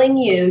telling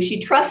you she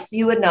trusts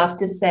you enough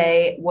to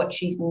say what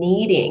she's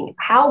needing.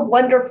 How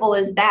wonderful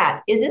is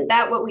that? Isn't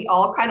that what we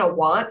all kind of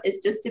want, is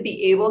just to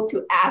be able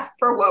to ask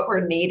for what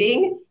we're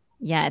needing?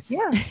 Yes.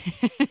 Yeah.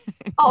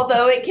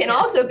 Although it can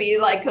also be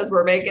like, because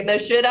we're making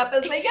this shit up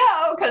as we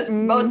go, because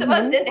most of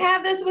us didn't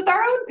have this with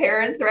our own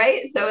parents,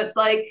 right? So it's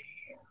like,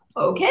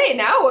 okay,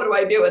 now what do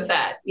I do with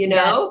that?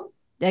 Yeah,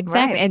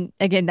 exactly. Right. And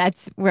again,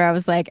 that's where I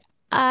was like,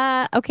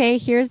 okay,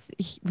 here's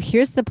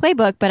the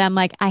playbook, but I'm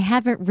like, I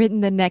haven't written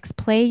the next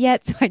play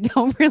yet, so I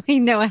don't really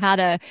know how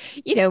to,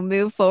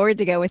 move forward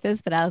to go with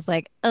this. But I was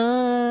like,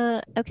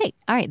 okay,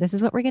 all right, this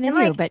is what we're gonna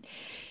do. But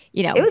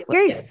it was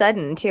very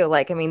sudden too.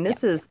 Like, I mean,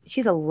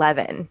 she's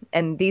 11,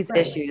 and these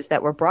issues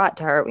that were brought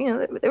to her,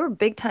 they were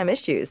big time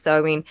issues. So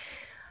I mean,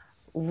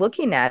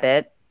 looking at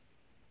it,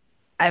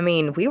 I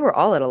mean, we were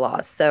all at a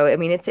loss. So I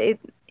mean,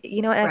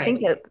 and I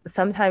think that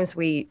sometimes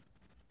we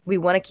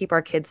want to keep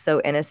our kids so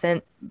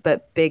innocent,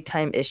 but big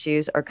time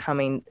issues are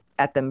coming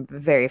at them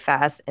very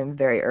fast and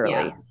very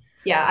early.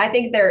 Yeah, I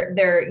think they're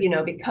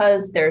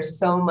because there's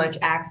so much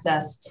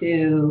access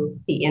to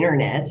the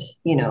internet,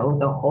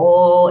 the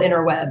whole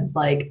interwebs,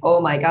 like,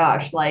 oh my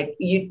gosh, like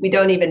we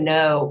don't even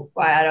know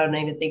why. I don't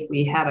even think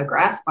we have a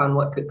grasp on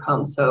what could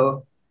come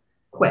so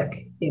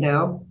quick,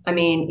 I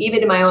mean,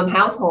 even in my own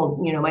household,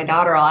 my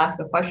daughter, I'll ask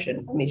a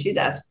question. I mean, she's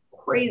asked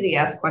crazy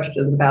ass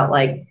questions about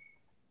like,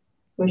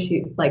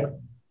 she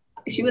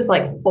was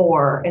like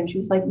 4 and she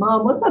was like,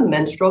 Mom, what's a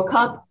menstrual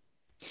cup?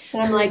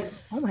 And I'm like,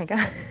 oh my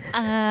God.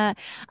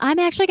 I'm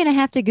actually going to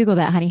have to Google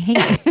that, honey. Hang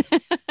on.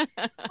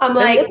 I'm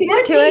like, what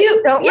do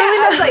you,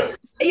 I was like,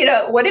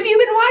 what have you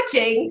been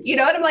watching?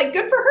 And I'm like,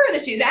 good for her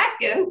that she's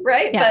asking.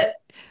 Right. Yeah.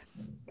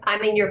 I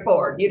mean, you're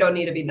 4. You don't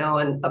need to be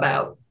knowing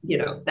about,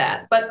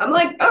 that. But I'm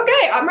like,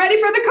 okay, I'm ready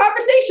for the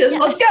conversation.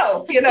 Let's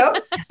go,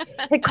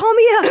 Hey, call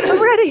me up.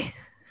 I'm ready.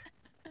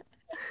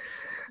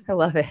 I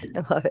love it.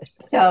 I love it.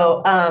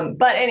 So,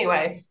 but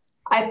anyway,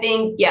 I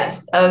think,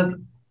 yes,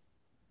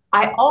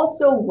 I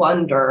also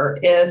wonder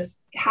if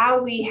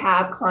how we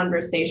have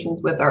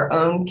conversations with our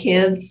own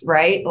kids,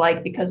 right?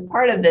 Like, because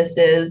part of this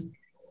is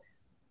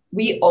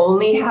we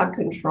only have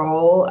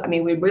control. I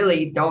mean, we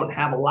really don't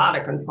have a lot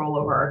of control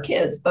over our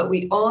kids, but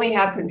we only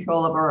have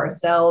control over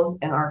ourselves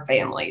and our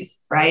families,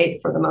 right?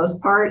 For the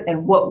most part,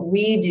 and what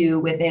we do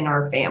within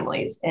our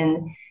families,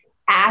 and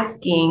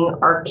asking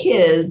our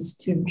kids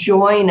to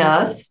join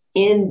us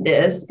in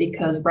this,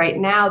 because right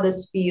now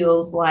this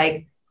feels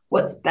like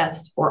what's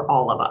best for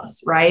all of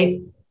us,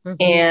 right? Mm-hmm.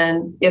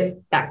 And if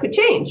that could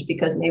change,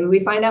 because maybe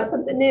we find out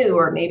something new,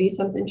 or maybe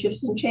something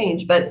shifts and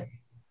change. But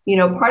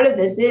part of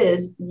this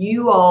is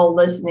you all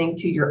listening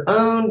to your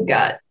own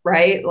gut,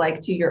 right?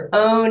 Like to your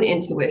own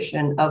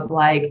intuition of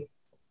like,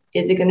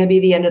 is it going to be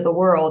the end of the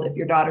world if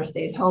your daughter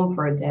stays home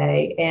for a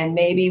day? And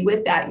maybe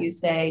with that, you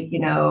say,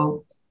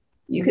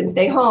 you can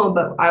stay home,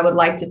 but I would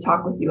like to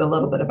talk with you a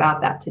little bit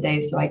about that today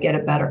so I get a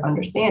better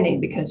understanding,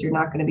 because you're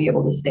not going to be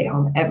able to stay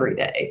home every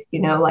day.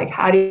 Like,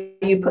 how do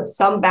you put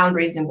some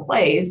boundaries in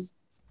place,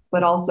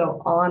 but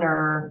also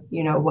honor,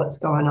 what's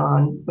going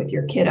on with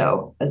your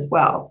kiddo as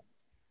well?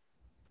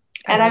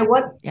 And I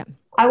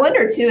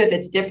wonder too, if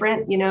it's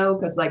different,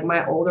 because like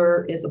my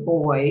older is a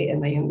boy and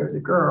my younger is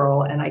a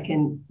girl, and I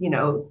can,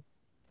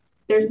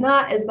 there's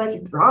not as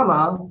much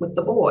drama with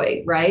the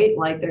boy, right?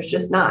 Like there's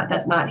just not,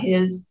 that's not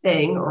his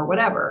thing or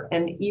whatever.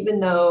 And even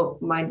though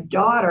my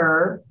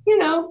daughter,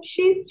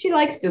 she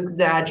likes to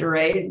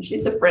exaggerate, and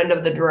she's a friend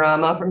of the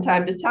drama from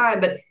time to time,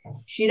 but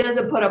she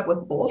doesn't put up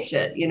with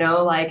bullshit,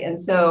 and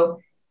so,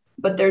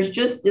 but there's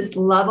just this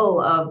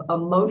level of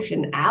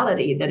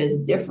emotionality that is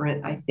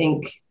different. I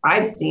think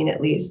I've seen,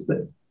 at least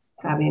with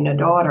having a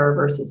daughter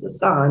versus a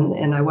son.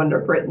 And I wonder,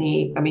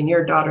 Brittany, I mean,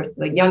 your daughter's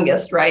the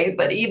youngest, right?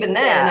 But even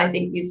then, I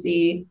think you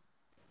see,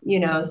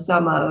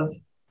 some of,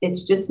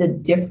 it's just a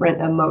different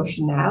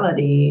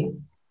emotionality.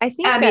 I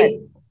think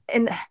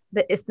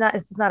it's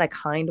not a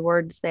kind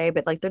word to say,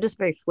 but like, they're just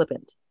very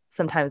flippant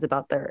sometimes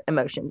about their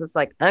emotions. It's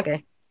like,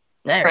 okay,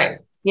 all right.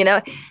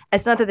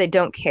 It's not that they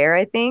don't care.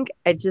 I think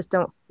I just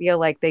don't feel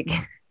like they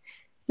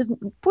just,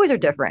 boys are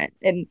different.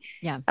 And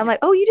I'm like,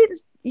 oh, you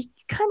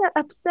kind of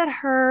upset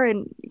her.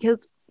 And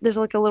because there's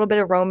like a little bit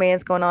of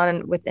romance going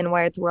on within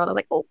Wyatt's world. I'm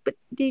like, oh, but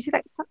did you see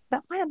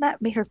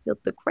that made her feel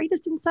the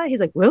greatest inside?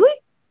 He's like, really?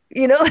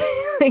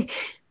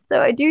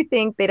 So I do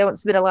think they don't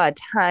spend a lot of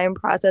time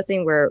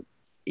processing, where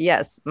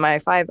yes, my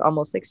 5,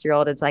 almost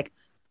 6-year-old, it's like,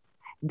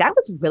 that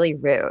was really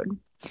rude.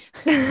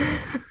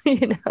 Yes.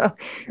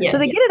 So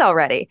they get it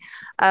already.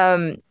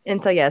 And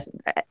so yes,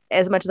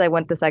 as much as I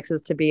want the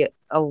sexes to be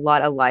a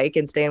lot alike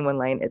and stay in one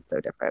lane, it's so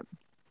different.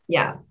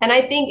 Yeah. And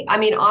I think, I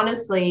mean,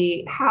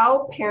 honestly,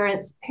 how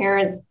parents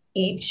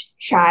each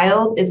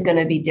child is going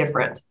to be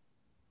different.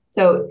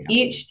 So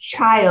each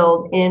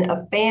child in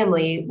a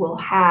family will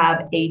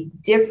have a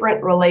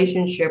different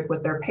relationship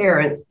with their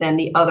parents than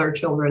the other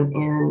children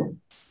in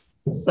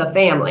the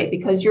family,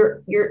 because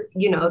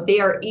they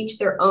are each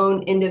their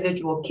own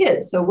individual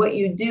kids. So what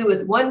you do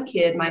with one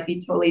kid might be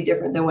totally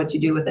different than what you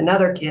do with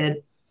another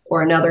kid,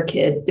 or another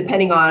kid,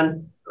 depending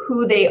on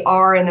who they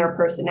are and their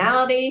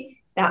personality.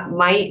 That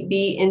might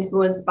be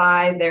influenced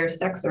by their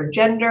sex or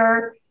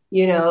gender,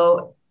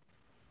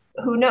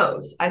 who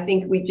knows? I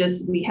think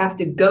we have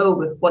to go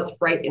with what's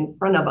right in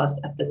front of us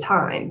at the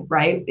time,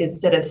 right?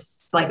 Instead of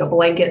like a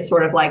blanket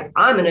sort of like,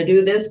 I'm going to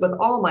do this with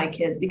all my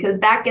kids, because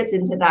that gets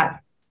into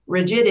that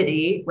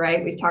rigidity,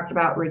 right? We've talked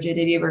about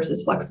rigidity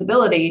versus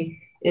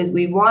flexibility. Is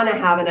we want to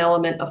have an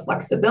element of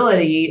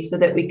flexibility so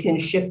that we can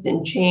shift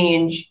and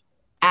change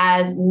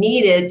as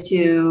needed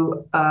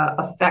to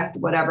affect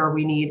whatever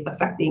we need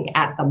affecting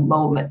at the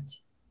moment.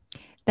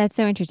 That's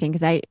so interesting,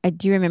 because I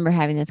do remember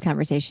having this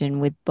conversation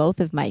with both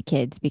of my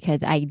kids,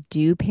 because I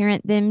do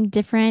parent them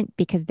different,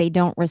 because they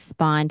don't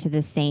respond to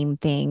the same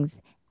things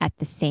at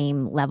the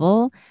same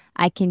level.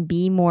 I can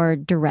be more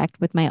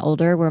direct with my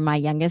older, where my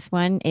youngest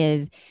one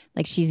is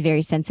like, she's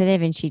very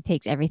sensitive and she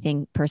takes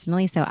everything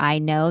personally. So I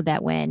know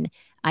that when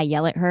I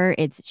yell at her,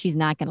 she's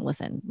not going to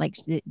listen. Like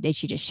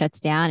she just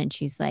shuts down and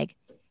she's like,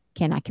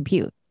 cannot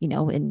compute,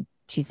 and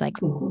she's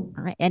like, all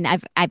right. And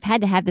I've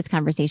had to have this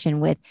conversation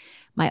with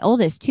my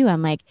oldest too.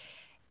 I'm like,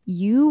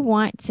 you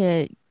want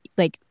to,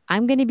 like,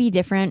 I'm going to be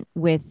different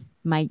with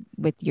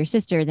your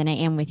sister than I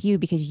am with you,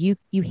 because you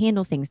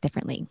handle things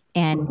differently,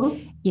 and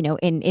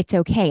and it's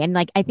okay. And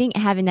like, I think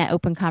having that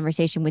open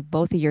conversation with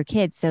both of your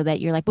kids, so that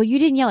you're like, well, you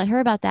didn't yell at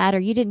her about that,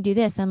 or you didn't do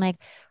this. I'm like,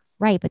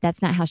 right, but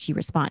that's not how she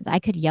responds. I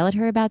could yell at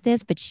her about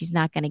this, but she's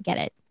not going to get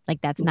it. Like,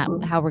 that's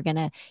not how we're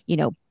going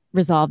to,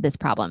 resolve this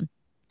problem.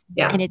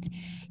 Yeah. And it's,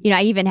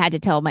 I even had to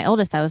tell my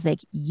oldest, I was like,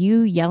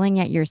 you yelling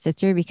at your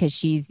sister because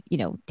she's,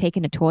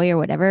 taking a toy or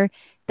whatever,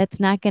 that's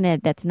not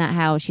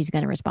how she's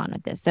going to respond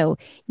with this. So,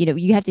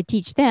 you have to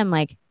teach them,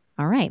 like,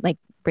 all right, like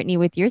Brittany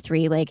with your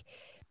 3, like,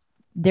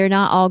 they're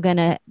not all going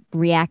to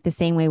react the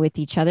same way with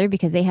each other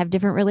because they have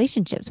different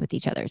relationships with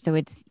each other. So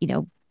it's,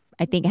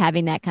 I think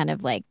having that kind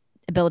of like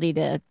ability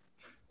to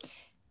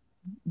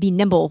be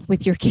nimble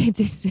with your kids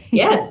is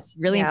yes,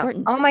 really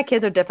important. All my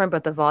kids are different,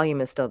 but the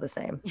volume is still the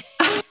same.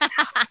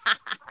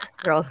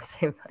 They're all the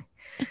same.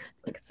 It's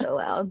like so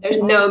loud. There's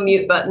no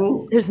mute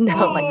button. There's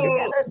no like your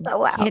kids are so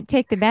loud. Can't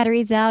take the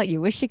batteries out. You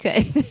wish you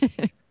could.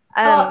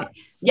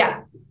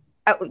 Yeah.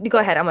 Go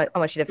ahead. I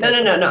want you to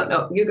finish.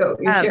 No. You go.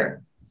 You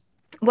share.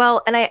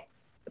 Well, and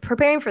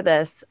preparing for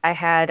this,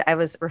 I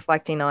was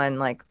reflecting on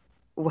like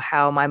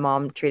how my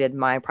mom treated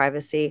my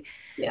privacy.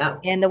 Yeah.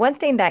 And the one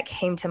thing that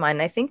came to mind,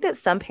 and I think that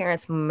some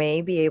parents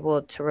may be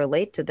able to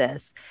relate to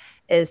this,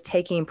 is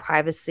taking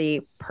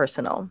privacy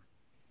personal.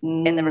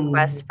 In the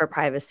request for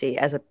privacy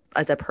as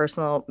a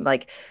personal,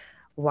 like,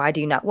 why do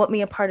you not want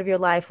me a part of your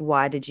life?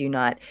 Why did you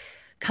not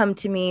come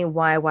to me?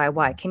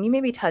 Why? Can you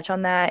maybe touch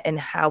on that and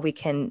how we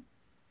can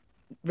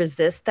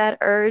resist that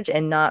urge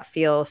and not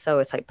feel so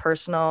it's like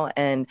personal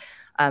and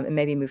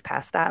maybe move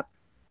past that?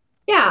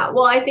 Yeah,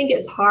 well, I think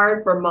it's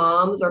hard for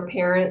moms or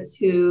parents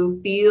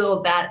who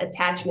feel that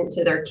attachment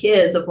to their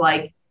kids of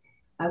like,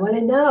 I want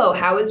to know,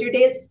 how was your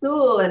day at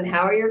school and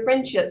how are your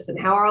friendships and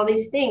how are all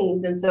these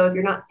things? And so if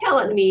you're not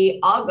telling me,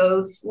 I'll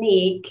go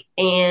sneak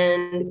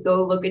and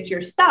go look at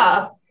your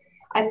stuff.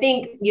 I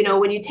think,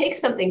 when you take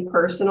something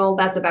personal,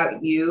 that's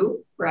about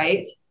you,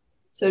 right?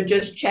 So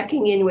just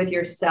checking in with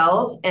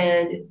yourself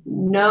and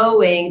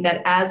knowing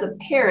that as a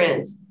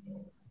parent,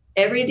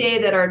 every day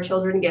that our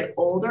children get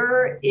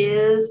older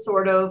is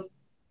sort of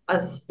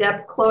a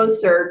step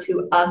closer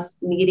to us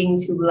needing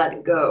to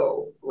let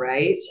go,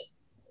 right?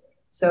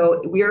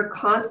 So we are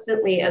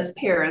constantly, as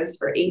parents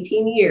for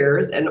 18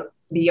 years and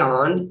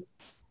beyond,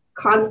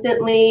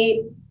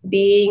 constantly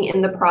being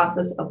in the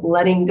process of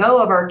letting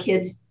go of our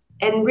kids.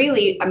 And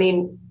really, I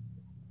mean,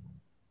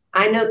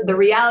 I know the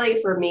reality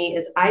for me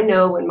is I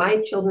know when my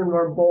children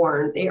were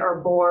born, they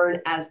are born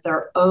as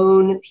their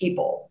own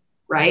people,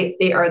 right?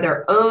 They are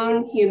their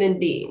own human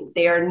being.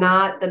 They are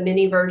not the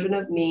mini version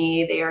of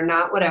me. They are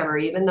not whatever,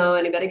 even though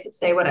anybody could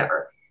say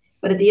whatever.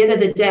 But at the end of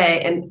the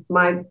day, and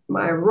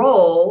my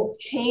role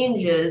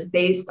changes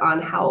based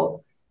on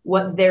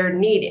what they're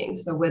needing.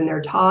 So when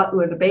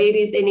when the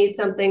babies, they need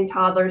something,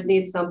 toddlers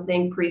need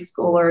something,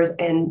 preschoolers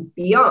and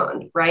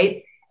beyond,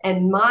 right?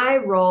 And my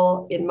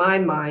role in my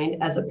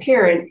mind as a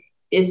parent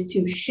is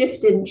to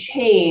shift and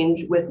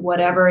change with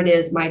whatever it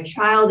is my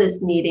child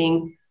is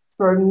needing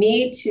for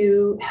me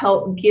to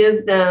help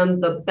give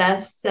them the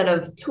best set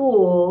of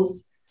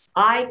tools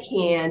I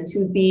can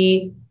to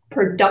be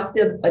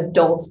productive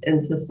adults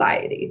in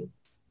society,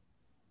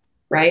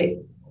 right?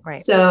 Right.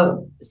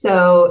 So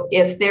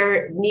if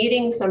they're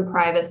needing some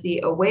privacy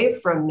away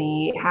from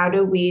me, how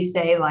do we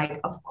say like,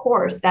 of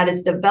course, that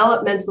is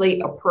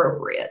developmentally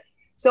appropriate.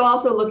 So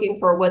also looking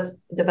for what's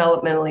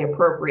developmentally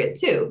appropriate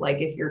too.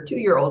 Like if your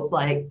 2-year-old's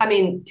like,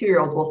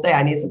 2-year-olds will say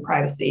I need some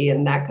privacy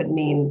and that could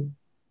mean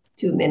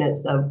 2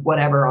 minutes of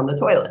whatever on the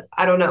toilet.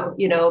 I don't know,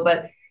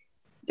 but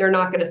you're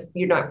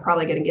not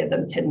probably going to give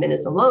them 10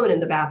 minutes alone in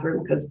the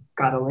bathroom because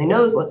God only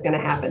knows what's going to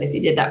happen if you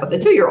did that with a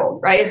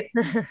 2-year-old, right?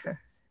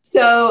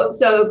 So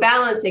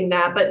balancing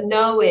that, but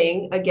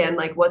knowing again,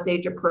 like what's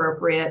age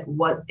appropriate,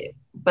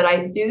 but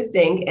I do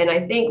think, and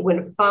I think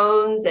when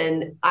phones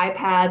and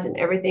iPads and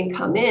everything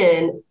come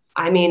in,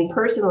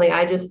 personally,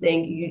 I just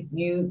think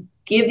you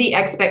give the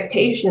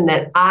expectation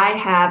that I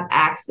have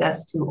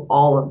access to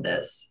all of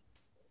this.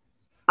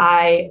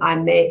 I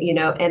may,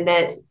 and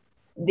that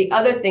the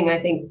other thing I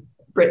think,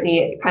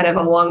 Brittany, kind of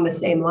along the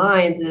same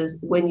lines is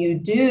when you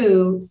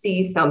do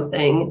see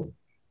something,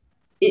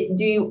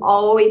 do you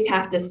always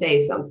have to say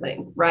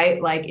something,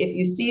 right? Like if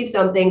you see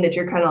something that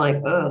you're kind of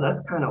like, oh, that's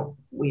kind of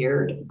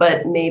weird,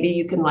 but maybe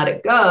you can let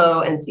it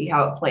go and see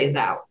how it plays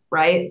out,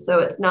 right? So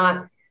it's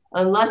not,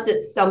 unless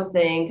it's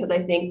something, because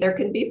I think there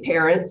can be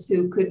parents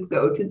who could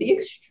go to the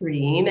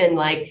extreme and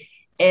like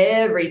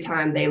every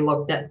time they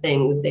looked at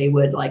things, they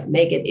would like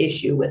make an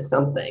issue with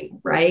something,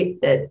 right?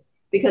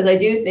 Because I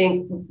do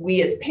think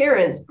we as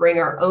parents bring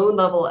our own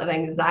level of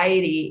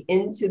anxiety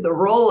into the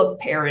role of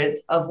parent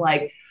of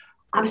like,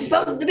 I'm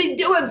supposed to be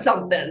doing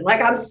something.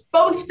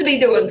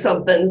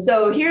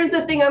 So here's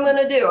the thing I'm going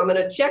to do. I'm going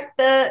to check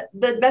the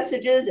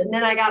messages and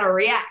then I got to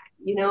react,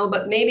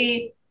 but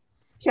maybe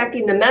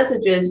checking the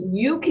messages,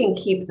 you can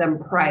keep them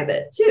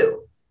private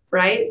too,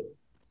 right?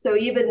 So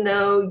even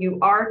though you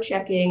are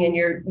checking and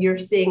you're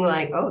seeing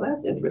like, oh,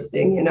 that's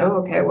interesting,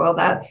 okay, well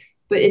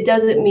but it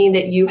doesn't mean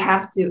that you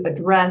have to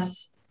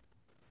address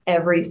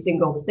every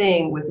single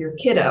thing with your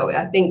kiddo.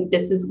 I think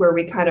this is where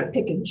we kind of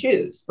pick and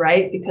choose,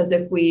 right? Because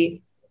if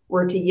we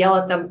were to yell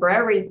at them for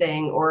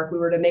everything, or if we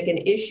were to make an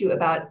issue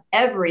about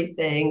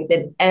everything,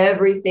 then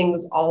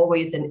everything's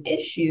always an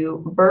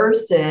issue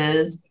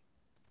versus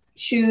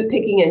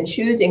picking and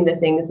choosing the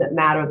things that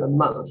matter the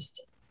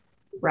most.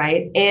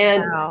 Right.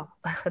 And wow,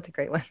 that's a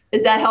great one.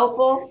 Is that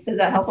helpful?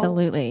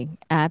 Absolutely.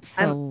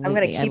 I'm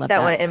going to keep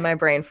that one in my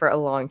brain for a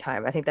long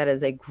time. I think that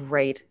is a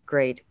great,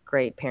 great,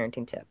 great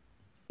parenting tip.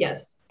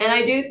 Yes. And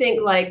I do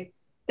think like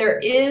there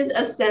is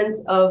a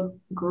sense of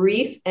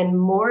grief and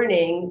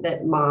mourning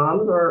that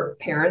moms or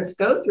parents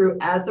go through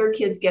as their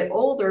kids get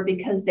older,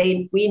 because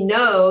we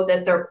know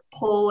that they're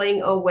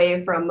pulling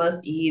away from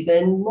us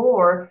even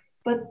more,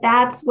 but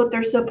that's what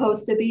they're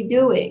supposed to be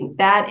doing.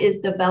 That is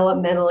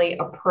developmentally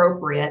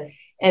appropriate.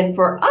 And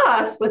for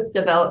us, what's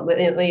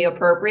developmentally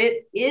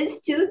appropriate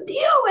is to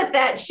deal with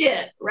that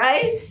shit,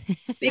 right?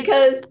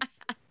 Because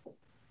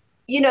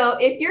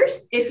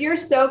if you're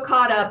so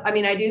caught up, I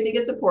mean, I do think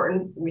it's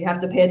important. We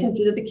have to pay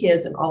attention to the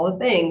kids and all the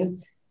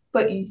things,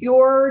 but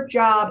your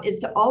job is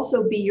to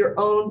also be your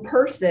own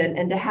person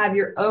and to have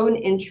your own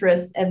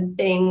interests and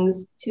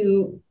things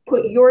to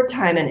put your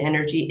time and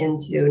energy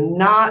into,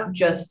 not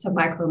just to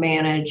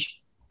micromanage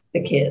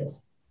the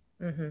kids.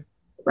 Mm-hmm.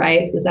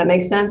 Right? Does that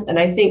make sense? And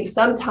I think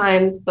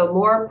sometimes the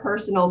more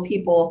personal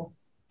people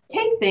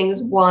take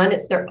things, one,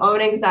 it's their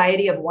own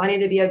anxiety of wanting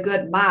to be a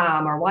good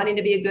mom or wanting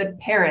to be a good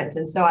parent.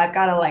 And so I've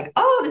got to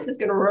this is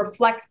going to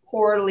reflect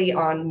poorly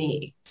on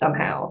me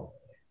somehow,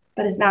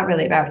 but it's not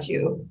really about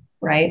you,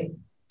 right?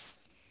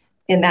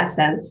 In that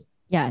sense.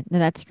 Yeah, no,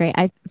 that's great.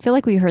 I feel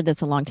like we heard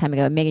this a long time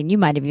ago. Megan, you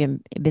might have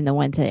even been the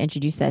one to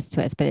introduce this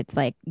to us, but it's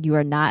like, you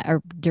are not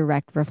a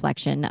direct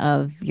reflection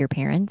of your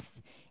parents.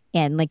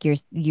 And like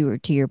you were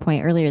to your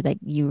point earlier, that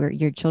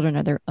your children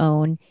are their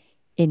own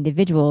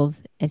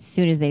individuals as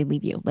soon as they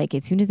leave you. Like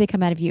as soon as they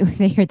come out of you,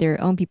 they are their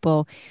own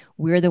people.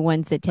 We're the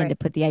ones that tend to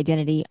put the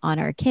identity on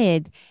our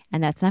kids,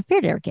 and that's not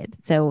fair to our kids.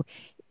 So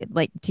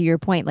like to your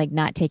point, like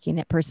not taking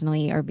it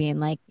personally or being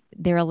like,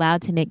 they're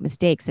allowed to make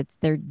mistakes. It's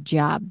their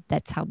job.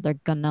 That's how they're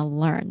going to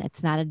learn.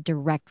 That's not a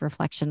direct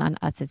reflection on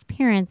us as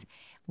parents.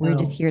 We're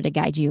just here to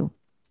guide you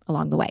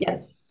along the way.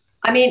 Yes.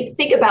 I mean,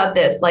 think about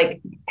this.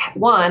 Like,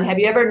 one, have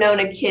you ever known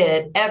a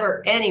kid,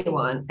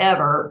 anyone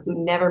ever,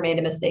 who never made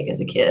a mistake as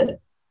a kid?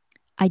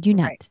 I do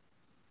not.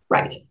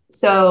 Right.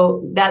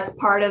 So that's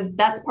part of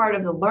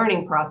the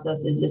learning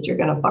process, is that you're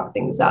going to fuck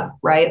things up,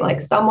 right? Like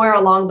somewhere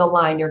along the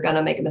line, you're going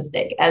to make a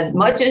mistake. As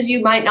much as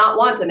you might not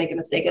want to make a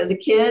mistake as a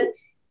kid,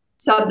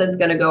 something's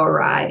going to go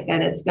awry,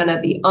 and it's going to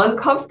be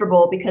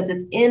uncomfortable, because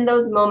it's in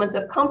those moments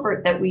of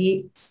comfort that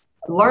we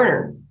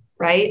learn,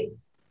 right?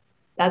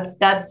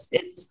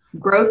 It's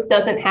growth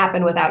doesn't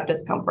happen without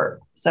discomfort.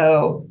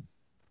 So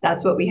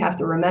that's what we have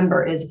to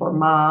remember, is for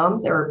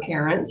moms or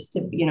parents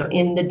to,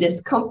 in the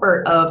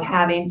discomfort of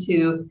having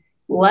to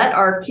let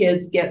our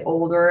kids get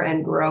older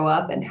and grow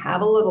up and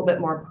have a little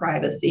bit more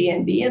privacy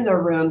and be in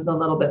their rooms a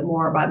little bit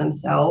more by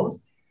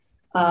themselves,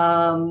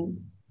 and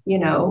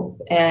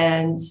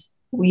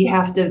we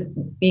have to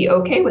be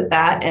okay with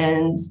that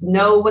and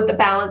know what the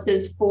balance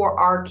is for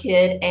our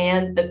kid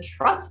and the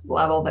trust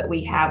level that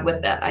we have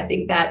with that. I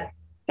think that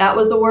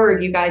was the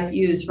word you guys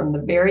used from the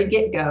very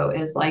get-go,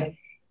 is like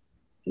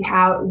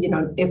how,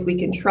 if we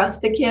can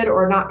trust the kid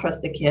or not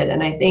trust the kid.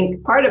 And I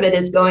think part of it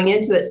is going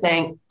into it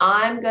saying,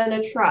 I'm going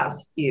to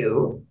trust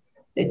you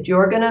that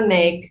you're going to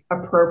make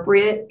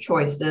appropriate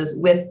choices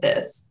with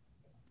this.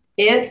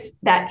 If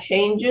that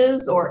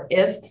changes, or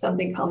if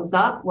something comes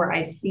up where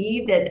I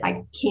see that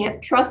I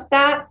can't trust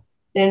that,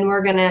 then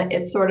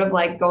it's sort of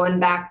like going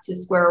back to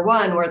square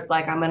one, where it's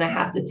like, I'm going to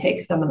have to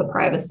take some of the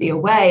privacy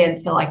away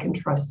until I can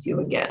trust you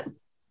again.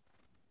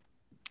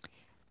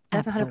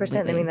 That's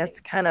 100%. I mean, that's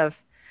kind of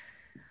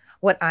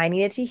what I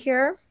needed to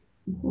hear.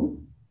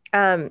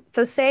 Mm-hmm.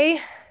 So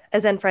say a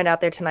Zen friend out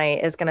there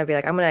tonight is going to be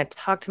like, I'm going to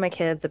talk to my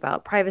kids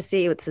about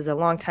privacy. This is a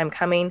long time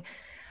coming.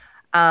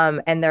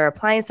 And they're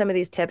applying some of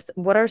these tips.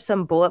 What are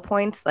some bullet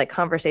points, like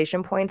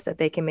conversation points, that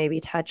they can maybe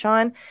touch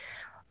on?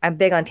 I'm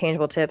big on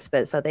tangible tips,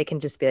 but so they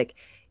can just be like,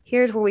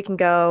 here's where we can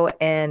go,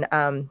 and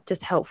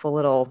just helpful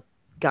little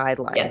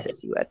guidelines,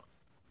 if you would.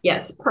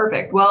 Yes,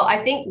 perfect. Well,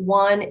 I think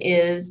one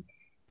is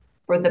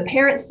for the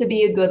parents to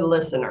be a good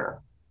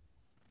listener,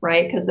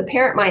 right? Because the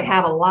parent might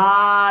have a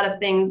lot of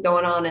things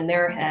going on in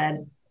their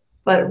head,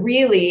 but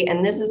really,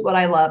 and this is what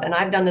I love, and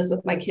I've done this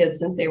with my kids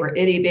since they were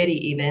itty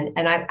bitty even,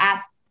 and I've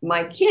asked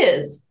my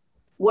kids,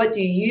 what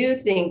do you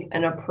think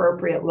an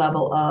appropriate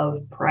level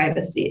of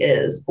privacy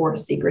is, or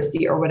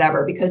secrecy, or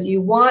whatever? Because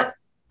you want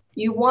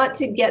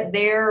to get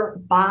their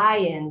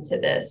buy-in to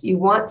this. You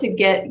want to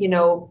get,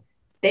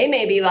 they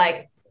may be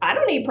like, I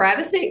don't need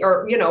privacy,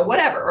 or,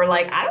 whatever, or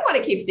like, I don't want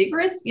to keep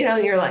secrets,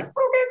 and you're like,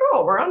 okay,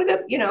 cool. We're on a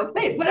good,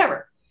 page,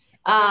 whatever.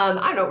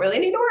 I don't really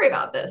need to worry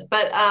about this,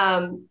 but,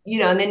 and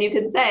then you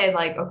can say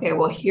like, okay,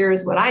 well,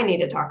 here's what I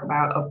need to talk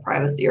about of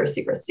privacy or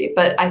secrecy.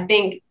 But I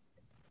think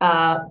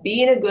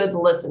being a good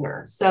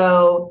listener.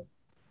 So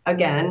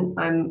again,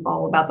 I'm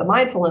all about the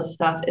mindfulness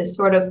stuff, is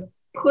sort of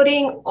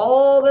putting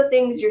all the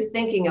things you're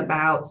thinking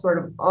about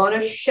sort of on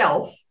a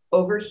shelf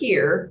over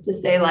here to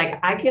say like,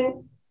 I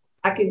can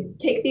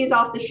take these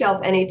off the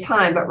shelf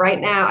anytime, but right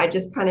now I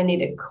just kind of need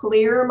to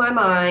clear my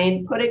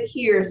mind, put it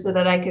here so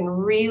that I can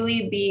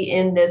really be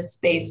in this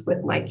space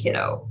with my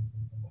kiddo,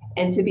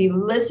 and to be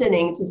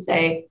listening to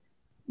say,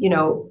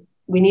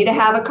 we need to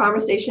have a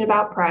conversation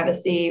about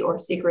privacy or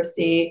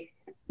secrecy.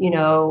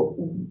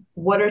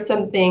 What are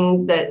some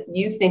things that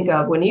you think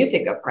of when you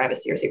think of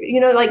privacy or secrecy?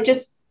 Like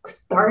just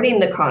starting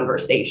the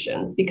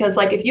conversation. Because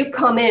like, if you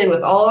come in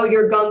with all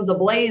your guns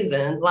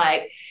ablazing,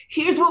 like,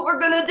 here's what we're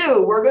going to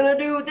do. We're going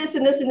to do this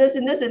and this and this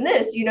and this and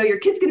this, you know, your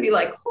kid's going to be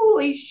like,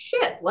 holy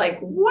shit, like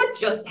what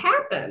just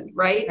happened?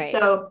 Right.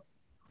 So,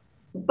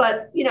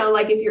 but you know,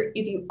 like if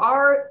you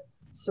are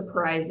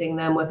surprising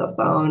them with a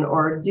phone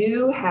or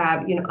do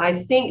have, you know, I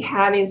think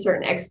having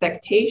certain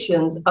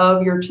expectations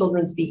of your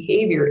children's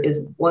behavior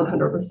is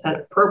 100%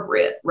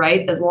 appropriate,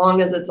 right? As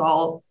long as it's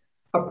all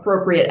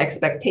appropriate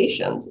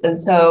expectations. And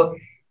so,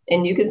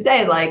 and you can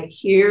say like,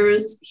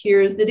 here's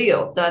the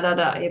deal,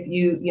 If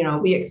you know,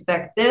 we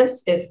expect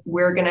this, if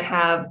we're going to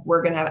have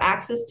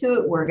access to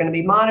it, we're going to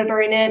be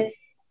monitoring it.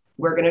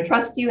 We're going to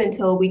trust you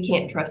until we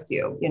can't trust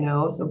you, you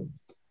know?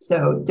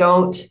 So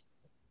don't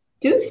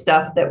do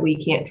stuff that we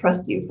can't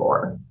trust you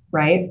for.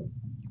 Right.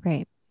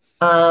 Right.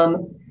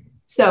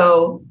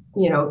 So,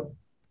 you know,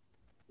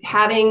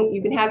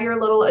 you can have your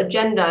little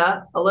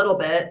agenda,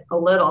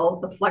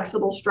 the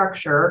flexible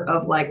structure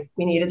of like,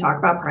 we need to talk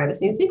about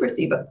privacy and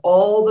secrecy, but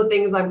all the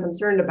things I'm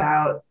concerned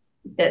about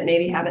that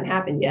maybe haven't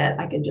happened yet,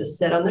 I can just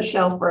sit on the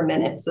shelf for a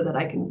minute so that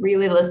I can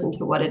really listen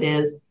to what it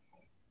is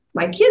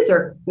my kids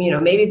are, you know,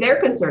 maybe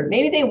they're concerned.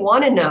 Maybe they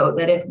want to know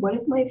that what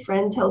if my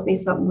friend tells me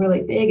something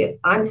really big,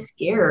 I'm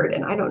scared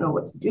and I don't know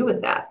what to do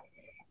with that.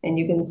 And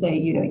you can say,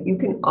 you know, you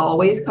can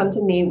always come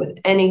to me with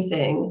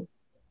anything,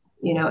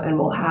 you know, and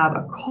we'll have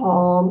a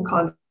calm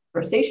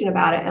conversation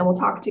about it. And we'll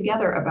talk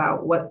together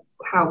about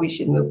how we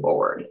should move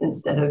forward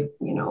instead of,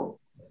 you know,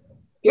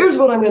 here's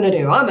what I'm going to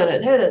do. I'm going to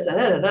do this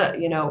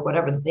and you know,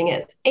 whatever the thing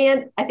is.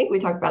 And I think we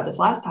talked about this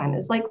last time.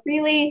 It's like,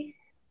 really,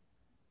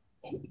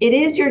 it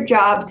is your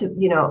job to,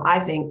 you know, I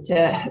think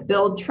to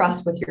build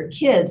trust with your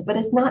kids, but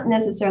it's not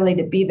necessarily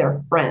to be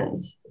their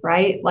friends,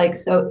 right? Like,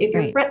 so if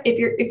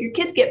your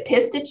kids get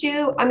pissed at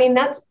you, I mean,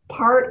 that's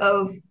part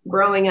of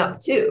growing up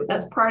too.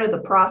 That's part of the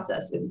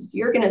process.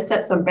 You're going to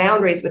set some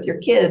boundaries with your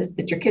kids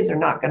that your kids are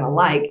not going to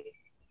like,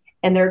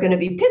 and they're going to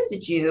be pissed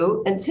at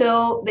you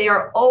until they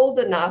are old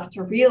enough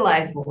to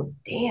realize, well,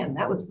 damn,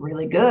 that was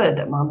really good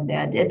that mom and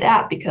dad did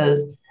that,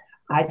 because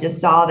I just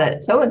saw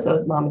that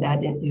so-and-so's mom and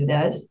dad didn't do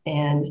this,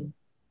 and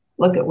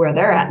look at where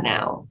they're at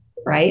now,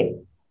 right?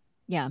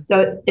 Yeah.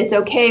 So it's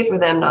okay for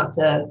them not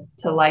to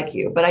like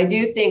you. But I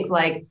do think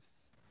like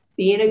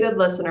being a good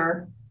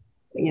listener,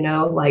 you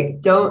know,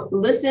 like don't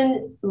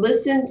listen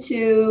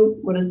to,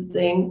 what is the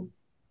thing?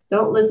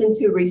 Don't listen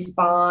to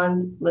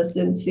respond,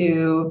 listen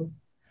to,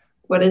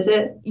 what is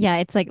it? Yeah,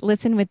 it's like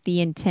listen with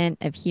the intent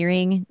of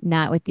hearing,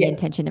 not with the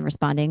intention of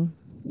responding.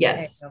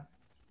 Yes.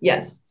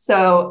 Yes.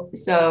 So,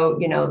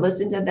 you know,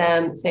 listen to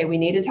them, say, we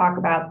need to talk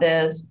about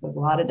this with a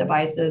lot of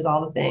devices,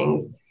 all the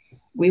things.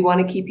 We want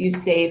to keep you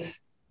safe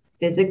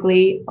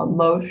physically,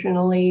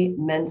 emotionally,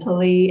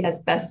 mentally, as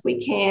best we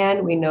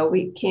can. We know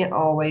we can't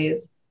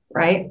always,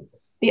 right?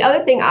 The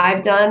other thing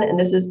I've done, and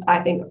this is, I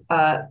think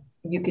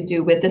you could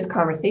do with this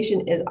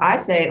conversation, is I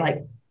say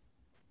like,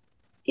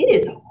 it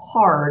is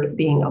hard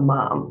being a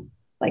mom.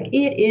 Like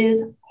it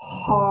is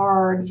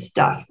hard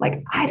stuff.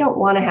 Like, I don't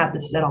want to have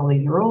to set all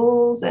these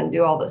rules and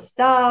do all this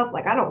stuff.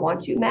 Like, I don't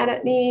want you mad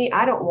at me.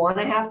 I don't want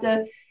to have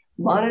to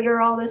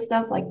monitor all this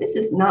stuff. Like, this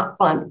is not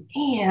fun.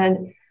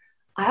 And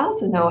I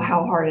also know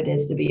how hard it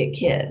is to be a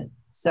kid.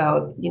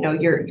 So, you know,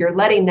 you're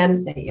letting them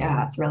say,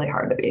 yeah, it's really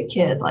hard to be a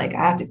kid. Like,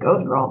 I have to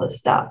go through all this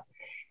stuff.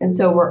 And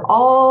so we're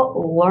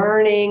all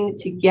learning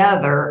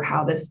together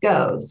how this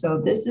goes. So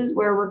this is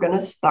where we're going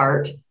to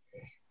start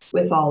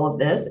with all of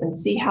this and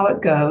see how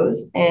it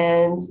goes.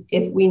 And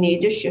if we need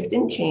to shift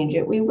and change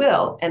it, we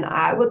will. And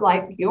I would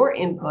like your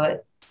input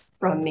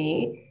from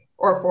me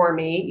or for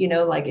me, you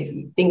know, like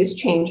if things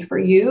change for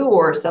you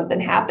or something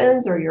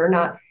happens or you're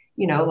not,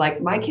 you know,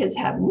 like my kids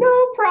have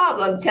no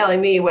problem telling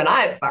me when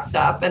I fucked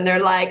up, and they're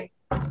like,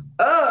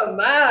 oh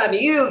man,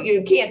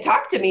 you can't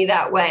talk to me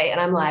that way. And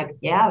I'm like,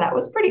 yeah, that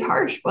was pretty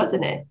harsh,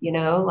 wasn't it? You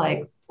know,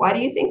 like, why do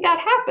you think that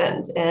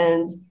happened?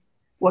 And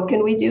what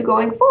can we do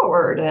going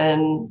forward?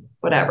 And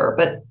whatever,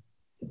 but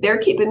they're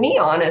keeping me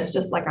honest,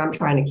 just like I'm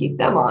trying to keep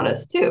them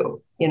honest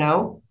too, you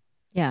know?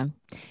 Yeah.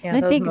 Yeah,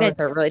 those moments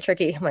are really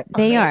tricky. I'm like,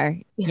 they are.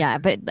 Yeah.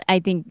 But I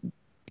think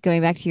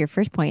going back to your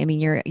first point, I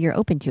mean, you're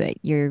open to it.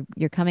 You're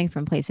coming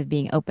from a place of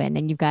being open,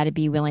 and you've got to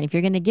be willing. If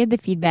you're going to give the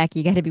feedback,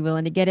 you got to be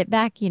willing to get it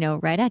back, you know,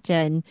 right at you.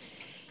 And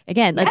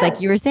again,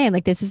 like you were saying,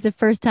 like this is the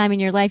first time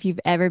in your life you've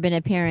ever been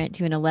a parent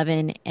to an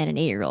 11 and an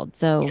 8-year-old.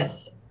 So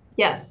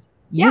yes,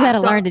 you got to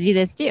learn to do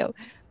this too.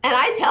 And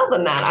I tell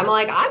them that I'm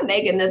like, I'm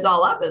making this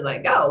all up as I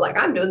go. Like,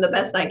 I'm doing the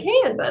best I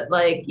can, but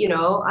like, you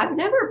know, I've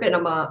never been a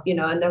mom, you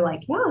know, and they're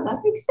like, yeah, that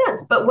makes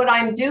sense. But what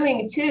I'm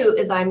doing too,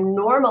 is I'm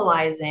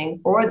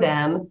normalizing for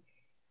them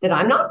that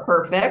I'm not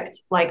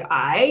perfect. Like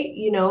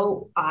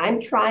I'm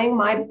trying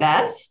my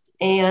best,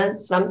 and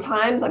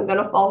sometimes I'm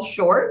going to fall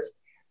short,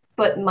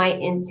 but my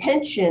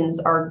intentions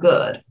are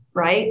good,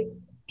 right?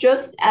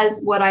 Just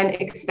as what I'm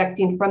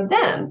expecting from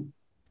them.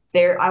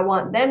 I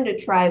want them to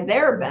try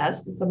their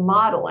best. It's a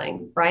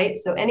modeling, right?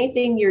 So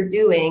anything you're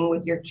doing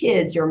with your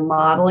kids, you're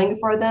modeling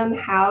for them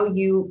how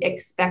you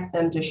expect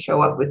them to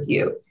show up with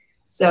you.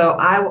 So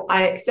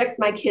I expect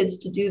my kids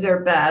to do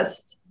their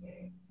best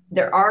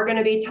there are going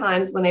to be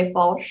times when they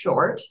fall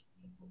short,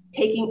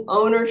 taking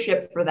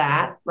ownership for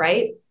that,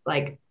 right?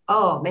 Like,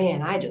 oh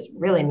man, I just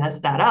really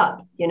messed that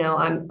up.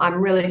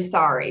 I'm really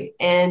sorry.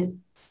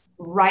 And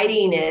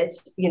righting it,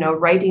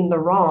 righting the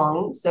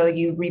wrong. So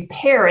you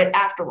repair it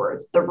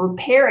afterwards. The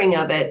repairing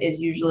of it is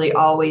usually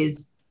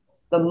always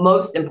the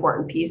most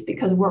important piece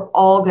because we're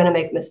all going to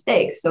make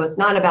mistakes. So it's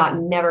not about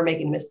never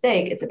making a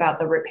mistake. It's about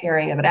the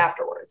repairing of it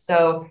afterwards.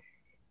 So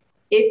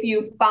if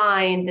you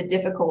find the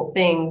difficult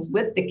things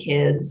with the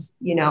kids,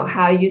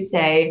 how you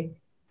say,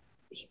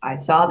 I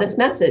saw this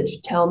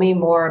message, tell me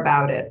more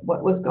about it.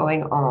 What was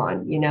going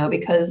on?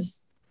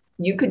 Because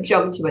you could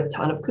jump to a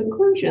ton of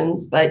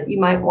conclusions, but you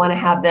might want to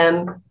have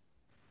them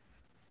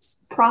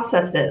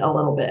process it a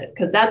little bit.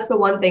 Because that's the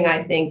one thing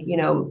I think,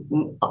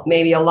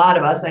 maybe a lot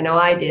of us, I know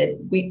I did,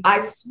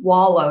 I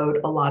swallowed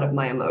a lot of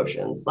my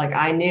emotions. Like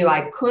I knew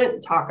I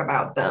couldn't talk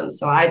about them.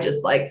 So I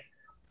just like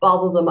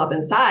bottled them up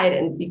inside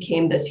and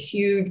became this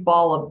huge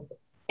ball of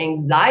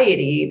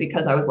anxiety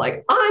because I was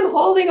like, I'm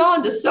holding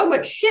on to so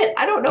much shit.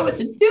 I don't know what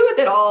to do with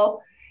it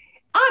all.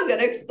 I'm going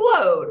to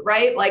explode,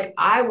 right? Like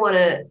I want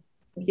to,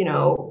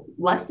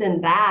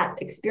 lessen that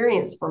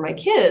experience for my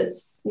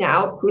kids.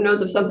 Now, who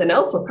knows if something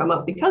else will come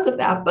up because of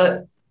that,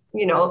 but,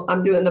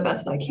 I'm doing the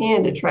best I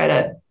can to try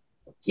to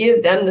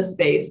give them the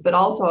space, but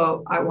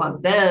also I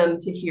want them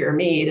to hear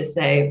me to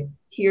say,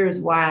 here's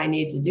why I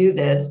need to do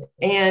this.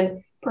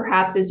 And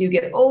perhaps as you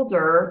get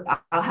older,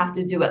 I'll have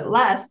to do it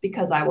less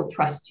because I will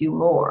trust you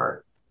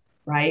more.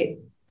 Right.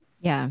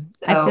 Yeah.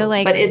 So, I feel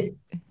like, but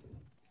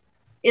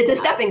it's a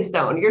stepping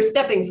stone. You're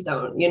stepping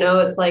stone,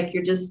 it's like,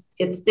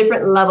 it's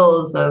different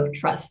levels of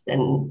trust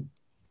and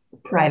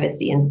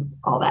privacy and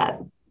all that.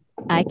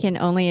 I can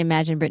only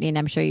imagine, Brittany, and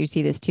I'm sure you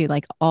see this too,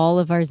 like all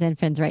of our Zen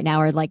friends right now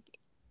are like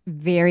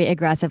very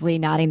aggressively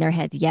nodding their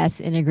heads yes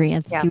in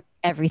agreement to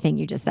everything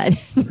you just said.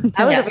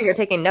 I was over here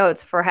taking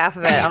notes for half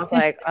of it. I was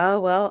like,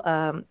 oh well,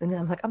 and then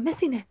I'm like, I'm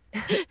missing it.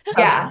 So,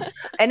 yeah,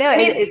 I know.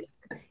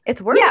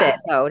 It's worth it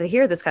though to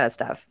hear this kind of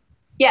stuff.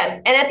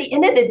 Yes, and at the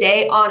end of the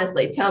day,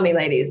 honestly, tell me,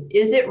 ladies,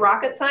 is it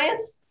rocket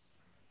science?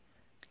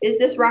 Is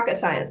this rocket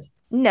science?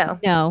 No.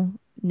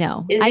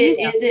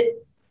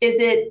 Is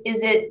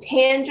it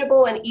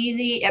tangible and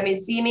easy? I mean,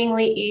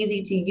 seemingly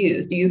easy to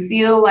use. Do you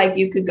feel like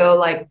you could go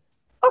like,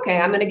 okay,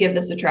 I'm going to give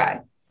this a try?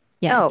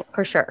 Yes. Oh,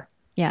 for sure.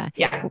 Yeah.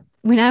 Yeah.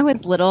 When I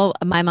was little,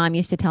 my mom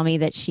used to tell me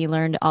that she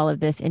learned all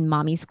of this in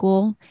mommy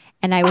school.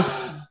 And I was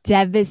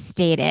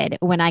devastated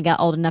when I got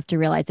old enough to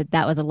realize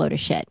that was a load of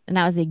shit. And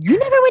I was like, you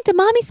never went to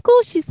mommy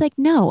school? She's like,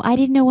 no, I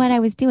didn't know what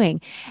I was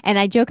doing. And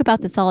I joke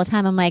about this all the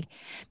time. I'm like,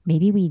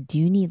 maybe we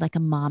do need like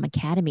a mom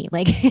academy.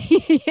 Like,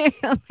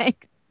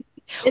 like,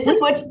 This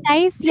is what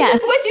nice. This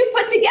is what you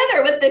put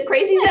together with the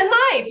Crazy Zen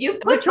Life.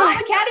 You've put Mom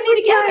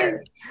Academy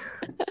together.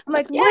 I'm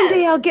like, one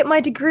day I'll get my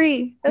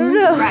degree. I don't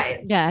know.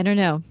 Right. Yeah, I don't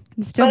know.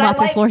 I'm still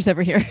mopping floors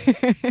over here.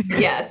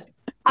 Yes.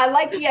 I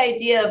like the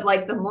idea of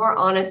like the more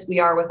honest we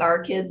are with our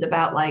kids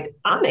about like,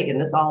 I'm making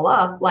this all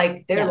up.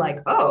 Like they're like,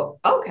 oh,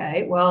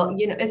 okay. Well,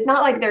 it's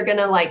not like they're going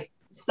to like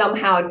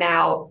somehow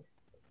now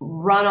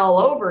run all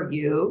over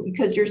you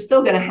because you're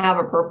still going to have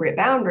appropriate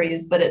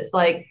boundaries, but it's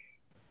like,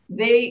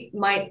 they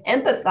might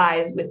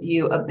empathize with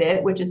you a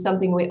bit, which is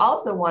something we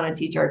also want to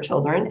teach our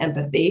children,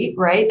 empathy,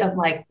 right? Of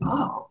like,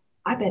 oh,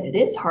 I bet it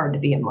is hard to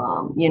be a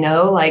mom,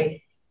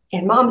 like,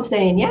 and mom's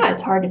saying, yeah,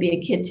 it's hard to be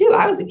a kid too.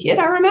 I was a kid.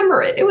 I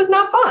remember it. It was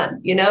not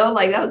fun,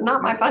 like that was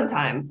not my fun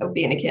time of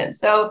being a kid.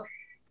 So,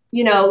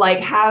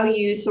 like how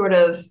you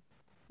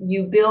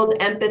you build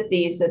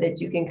empathy so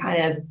that you can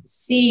kind of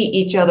see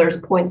each other's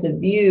points of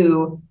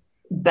view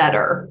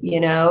better,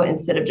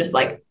 instead of just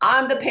like,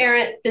 I'm the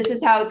parent, this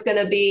is how it's going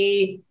to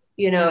be.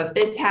 If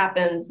this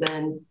happens,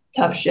 then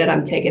tough shit,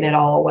 I'm taking it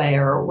all away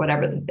or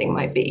whatever the thing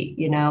might be,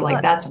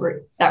 like that's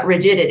where that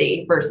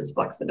rigidity versus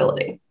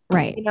flexibility.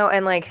 Right.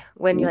 And like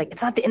when you're like,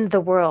 it's not the end of the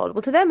world.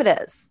 Well, to them it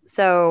is.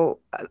 So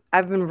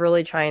I've been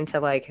really trying to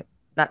like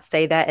not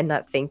say that and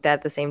not think that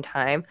at the same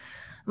time.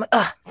 I'm like,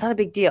 oh, it's not a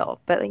big deal.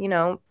 But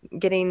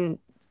getting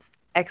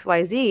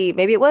XYZ,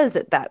 maybe it was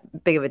that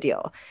big of a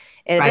deal.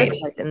 And it does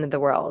feel like the end of the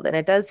world. And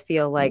it does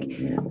feel like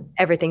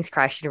everything's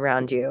crashing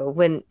around you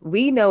when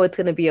we know it's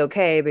going to be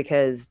okay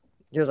because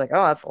you're like,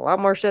 oh, that's a lot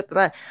more shit than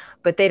that.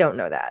 But they don't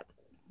know that.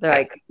 They're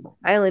like,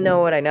 I only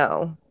know what I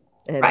know.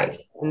 And,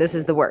 and this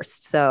is the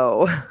worst.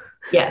 So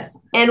yes.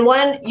 And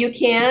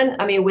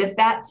with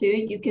that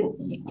too,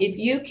 if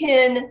you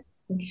can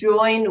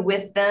join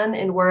with them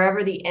in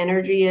wherever the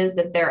energy is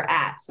that they're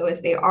at. So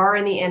if they are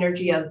in the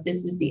energy of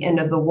this is the end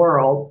of the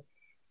world,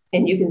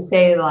 and you can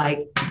say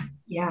like,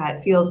 yeah,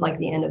 it feels like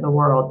the end of the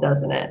world,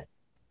 doesn't it?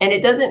 And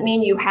it doesn't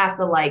mean you have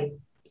to like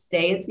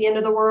say it's the end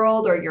of the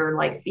world or you're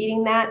like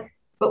feeding that.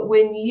 But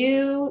when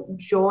you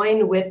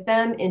join with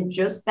them in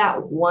just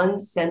that one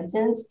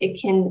sentence,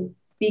 it can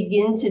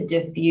begin to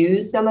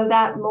diffuse some of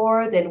that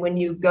more than when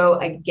you go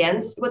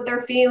against what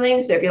they're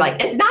feeling. So if you're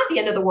like, it's not the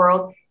end of the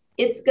world,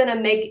 it's going to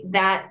make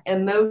that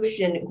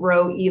emotion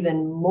grow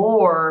even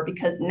more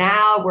because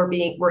now we're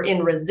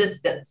in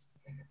resistance.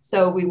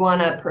 So we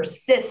want to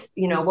persist,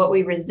 what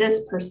we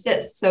resist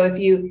persists. So if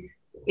you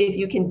if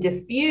you can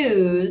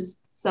diffuse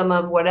some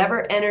of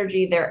whatever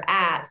energy they're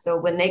at. So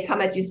when they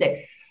come at you,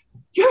 say,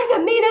 "You're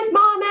the meanest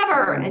mom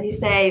ever." And you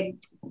say,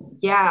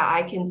 "Yeah,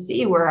 I can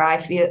see where I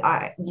feel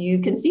you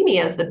can see me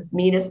as the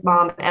meanest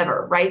mom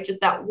ever," right?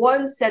 Just that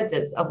one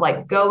sentence of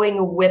like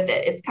going with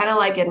it. It's kind of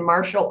like in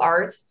martial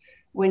arts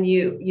when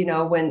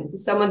when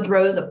someone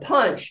throws a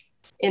punch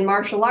in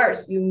martial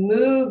arts, you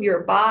move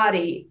your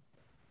body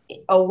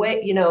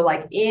away,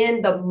 like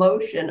in the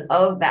motion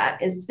of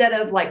that, instead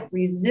of like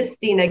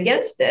resisting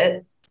against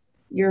it,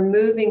 you're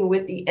moving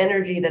with the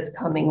energy that's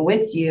coming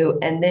with you.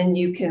 And then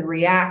you can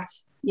react,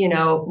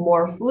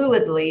 more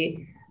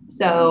fluidly.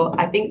 So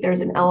I think there's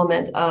an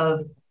element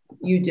of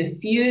you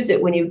diffuse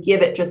it when you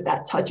give it just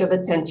that touch of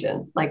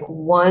attention, like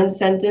one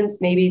sentence,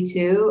 maybe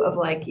two of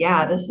like,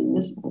 yeah, this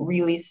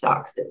really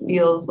sucks. It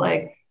feels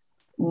like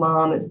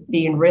mom is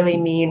being really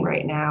mean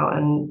right now.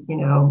 And,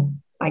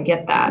 I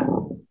get that.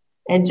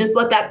 And just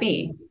let that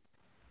be.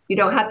 You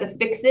don't have to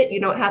fix it. You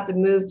don't have to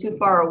move too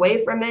far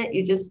away from it.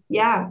 You just,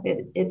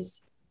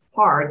 it's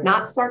hard,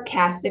 not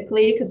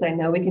sarcastically, because I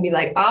know we can be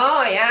like,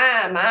 "Oh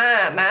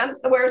yeah,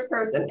 mom's the worst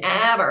person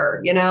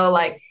ever,"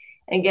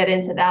 and get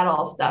into that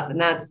all stuff.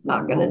 And that's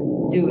not going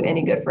to do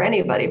any good for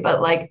anybody.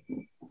 But like,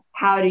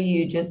 how do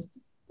you just,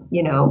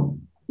 you're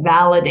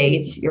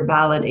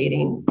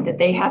validating that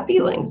they have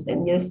feelings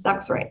and this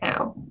sucks right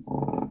now.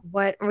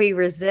 What we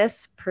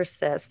resist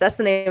persists. That's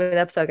the name of the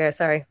episode, guys.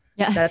 Sorry.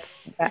 Yeah.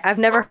 I've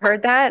never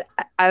heard that.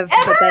 Ever?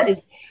 But that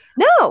is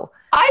no.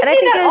 I say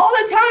that all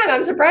the time.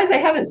 I'm surprised I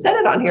haven't said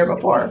it on here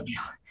before.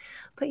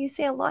 But you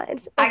say a lot.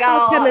 I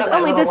got a cabinet's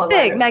only this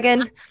big,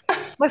 Megan.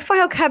 My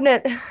file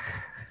cabinet.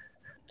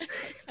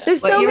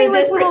 There's so many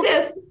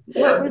persist.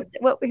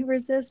 What we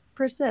resist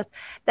persists.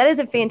 That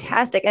is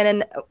fantastic. And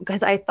then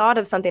because I thought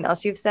of something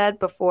else you've said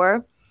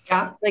before.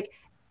 Yeah. Like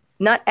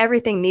not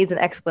everything needs an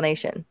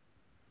explanation.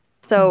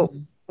 So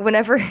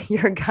whenever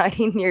you're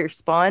guiding your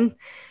spawn,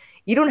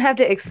 you don't have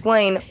to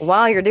explain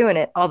while you're doing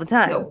it all the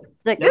time. No.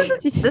 Like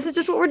this is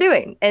just what we're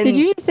doing. And did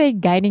you just say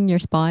guiding your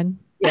spawn?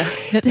 Yeah.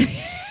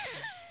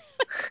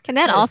 Can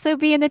that also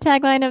be in the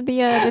tagline of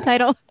the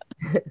title?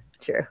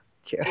 True.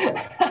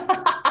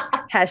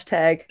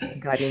 Hashtag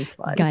guiding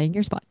spawn. Guiding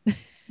your spawn.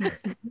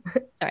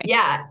 Sorry.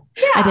 Yeah.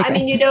 I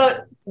mean,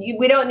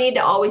 we don't need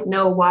to always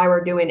know why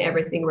we're doing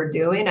everything we're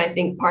doing. I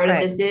think part of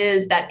this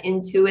is that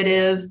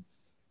intuitive,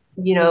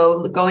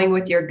 going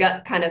with your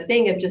gut kind of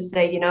thing of just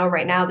say,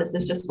 right now, this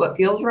is just what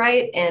feels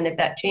right. And if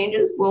that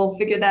changes, we'll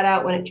figure that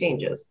out when it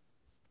changes.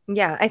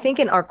 Yeah. I think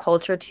in our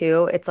culture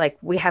too, it's like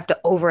we have to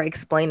over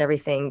explain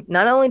everything,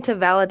 not only to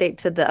validate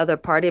to the other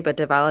party, but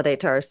to validate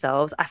to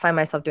ourselves. I find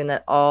myself doing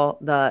that all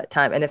the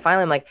time. And then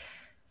finally I'm like,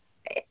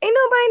 ain't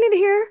nobody need to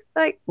hear.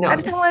 Like, no. I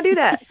just don't want to do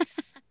that.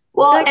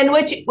 Well, and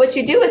what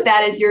you do with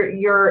that is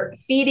you're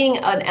feeding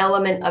an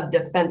element of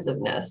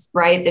defensiveness,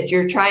 right? That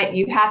you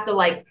have to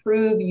like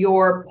prove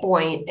your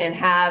point and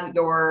have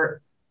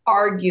your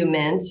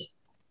argument,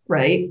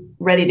 right,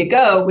 ready to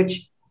go,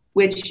 which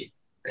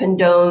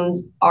condones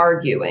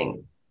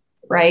arguing,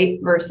 right?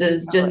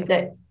 Versus just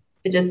say,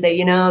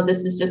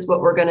 this is just what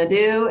we're going to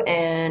do.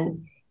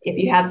 And if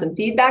you have some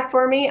feedback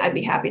for me, I'd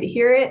be happy to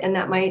hear it. And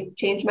that might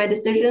change my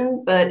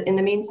decision. But in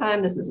the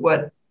meantime, this is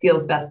what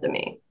feels best to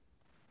me.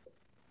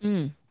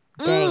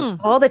 Dang.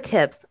 All the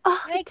tips. Oh,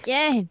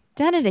 again.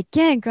 Done it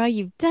again, girl.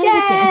 You've done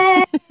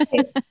it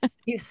again.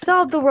 You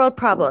solved the world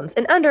problems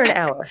in under an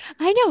hour.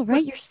 I know,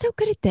 right? You're so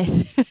good at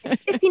this.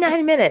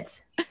 59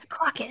 minutes.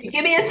 Clock it. You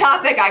give me a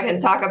topic, I can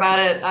talk about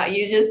it.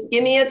 You just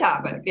give me a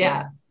topic.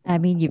 Yeah. I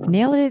mean, you've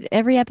nailed it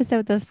every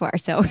episode thus far.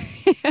 So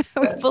we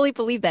fully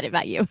believe that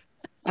about you.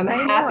 I'm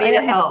happy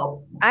to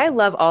help. I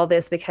love all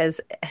this because,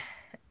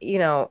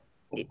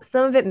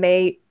 some of it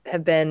may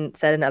have been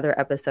said in other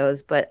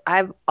episodes, but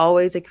I'm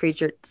always a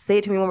creature. Say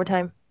it to me one more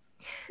time.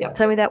 Yep.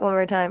 Tell me that one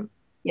more time.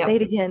 Yep. Say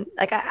it again.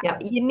 Like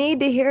you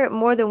need to hear it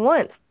more than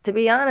once, to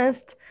be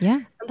honest.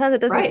 Yeah. Sometimes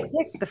it doesn't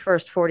stick the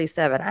first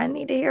 47. I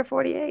need to hear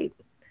 48.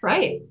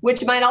 Right.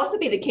 Which might also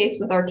be the case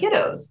with our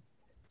kiddos.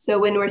 So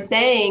when we're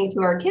saying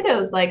to our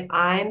kiddos, like,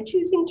 I'm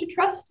choosing to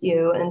trust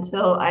you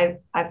until I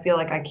feel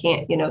like I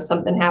can't,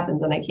 something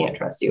happens and I can't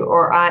trust you,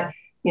 or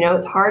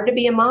it's hard to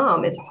be a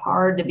mom. It's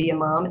hard to be a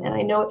mom. And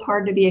I know it's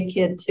hard to be a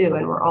kid too.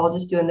 And we're all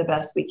just doing the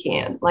best we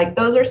can. Like,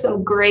 those are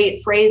some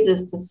great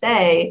phrases to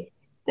say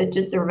that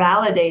just are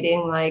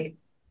validating, like,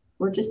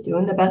 we're just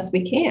doing the best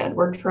we can.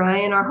 We're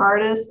trying our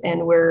hardest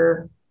and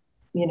we're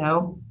in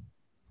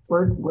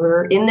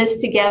this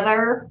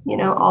together,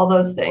 all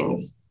those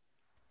things.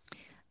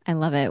 I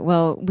love it.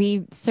 Well,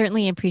 we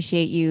certainly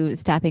appreciate you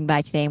stopping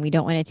by today, and we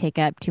don't want to take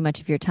up too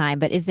much of your time.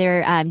 But is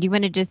there, do you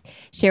want to just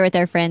share with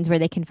our friends where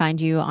they can find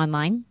you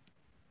online?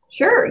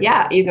 Sure.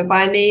 Yeah. You can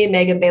find me,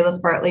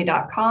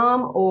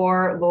 meganbaylessbartley.com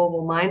or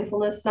Louisville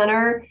Mindfulness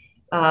Center.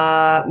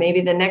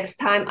 Maybe the next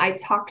time I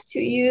talk to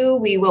you,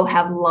 we will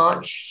have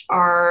launched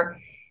our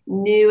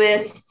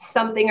newest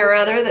something or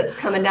other that's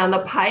coming down the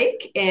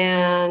pike.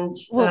 And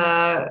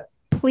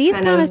please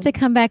promise to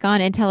come back on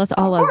and tell us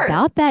all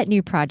about that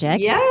new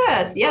project.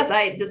 Yes.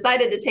 I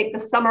decided to take the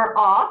summer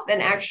off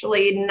and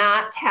actually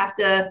not have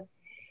to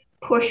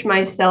push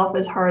myself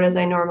as hard as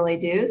I normally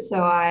do.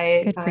 So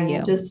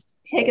I'm just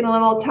taking a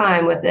little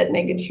time with it,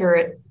 making sure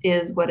it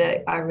is what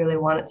I really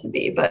want it to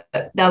be. But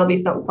that'll be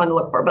something fun to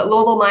look for. But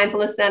Louisville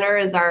Mindfulness Center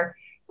is our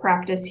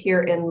practice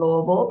here in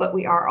Louisville, but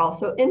we are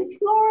also in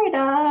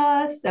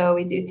Florida. So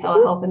we do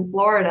telehealth in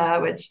Florida,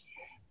 which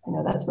I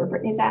know that's where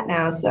Brittany's at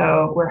now.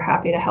 So we're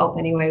happy to help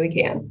any way we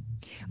can.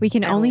 We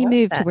can only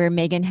move to where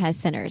Megan has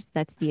centers.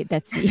 That's the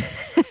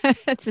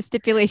that's the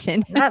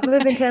stipulation. Not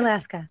moving to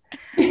Alaska.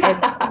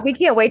 And we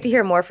can't wait to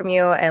hear more from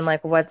you and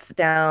like what's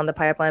down the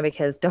pipeline,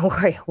 because don't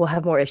worry, we'll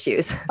have more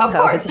issues. Of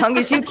course. As long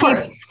as you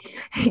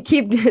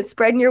keep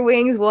spreading your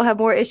wings, we'll have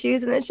more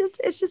issues, and it's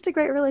just a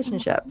great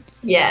relationship.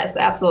 Yes,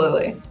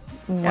 absolutely.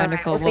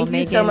 Wonderful. Right. Well, thank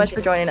you so much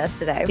for joining us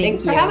today.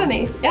 Thanks for having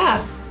me.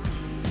 Yeah.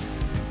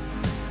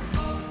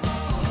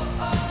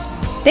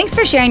 Thanks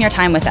for sharing your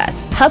time with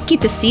us. Help keep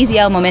the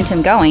CZL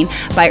momentum going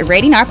by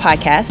rating our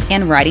podcast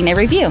and writing a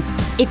review.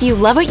 If you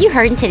love what you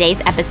heard in today's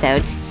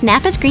episode,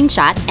 snap a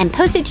screenshot and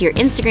post it to your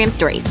Instagram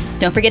stories.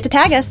 Don't forget to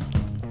tag us.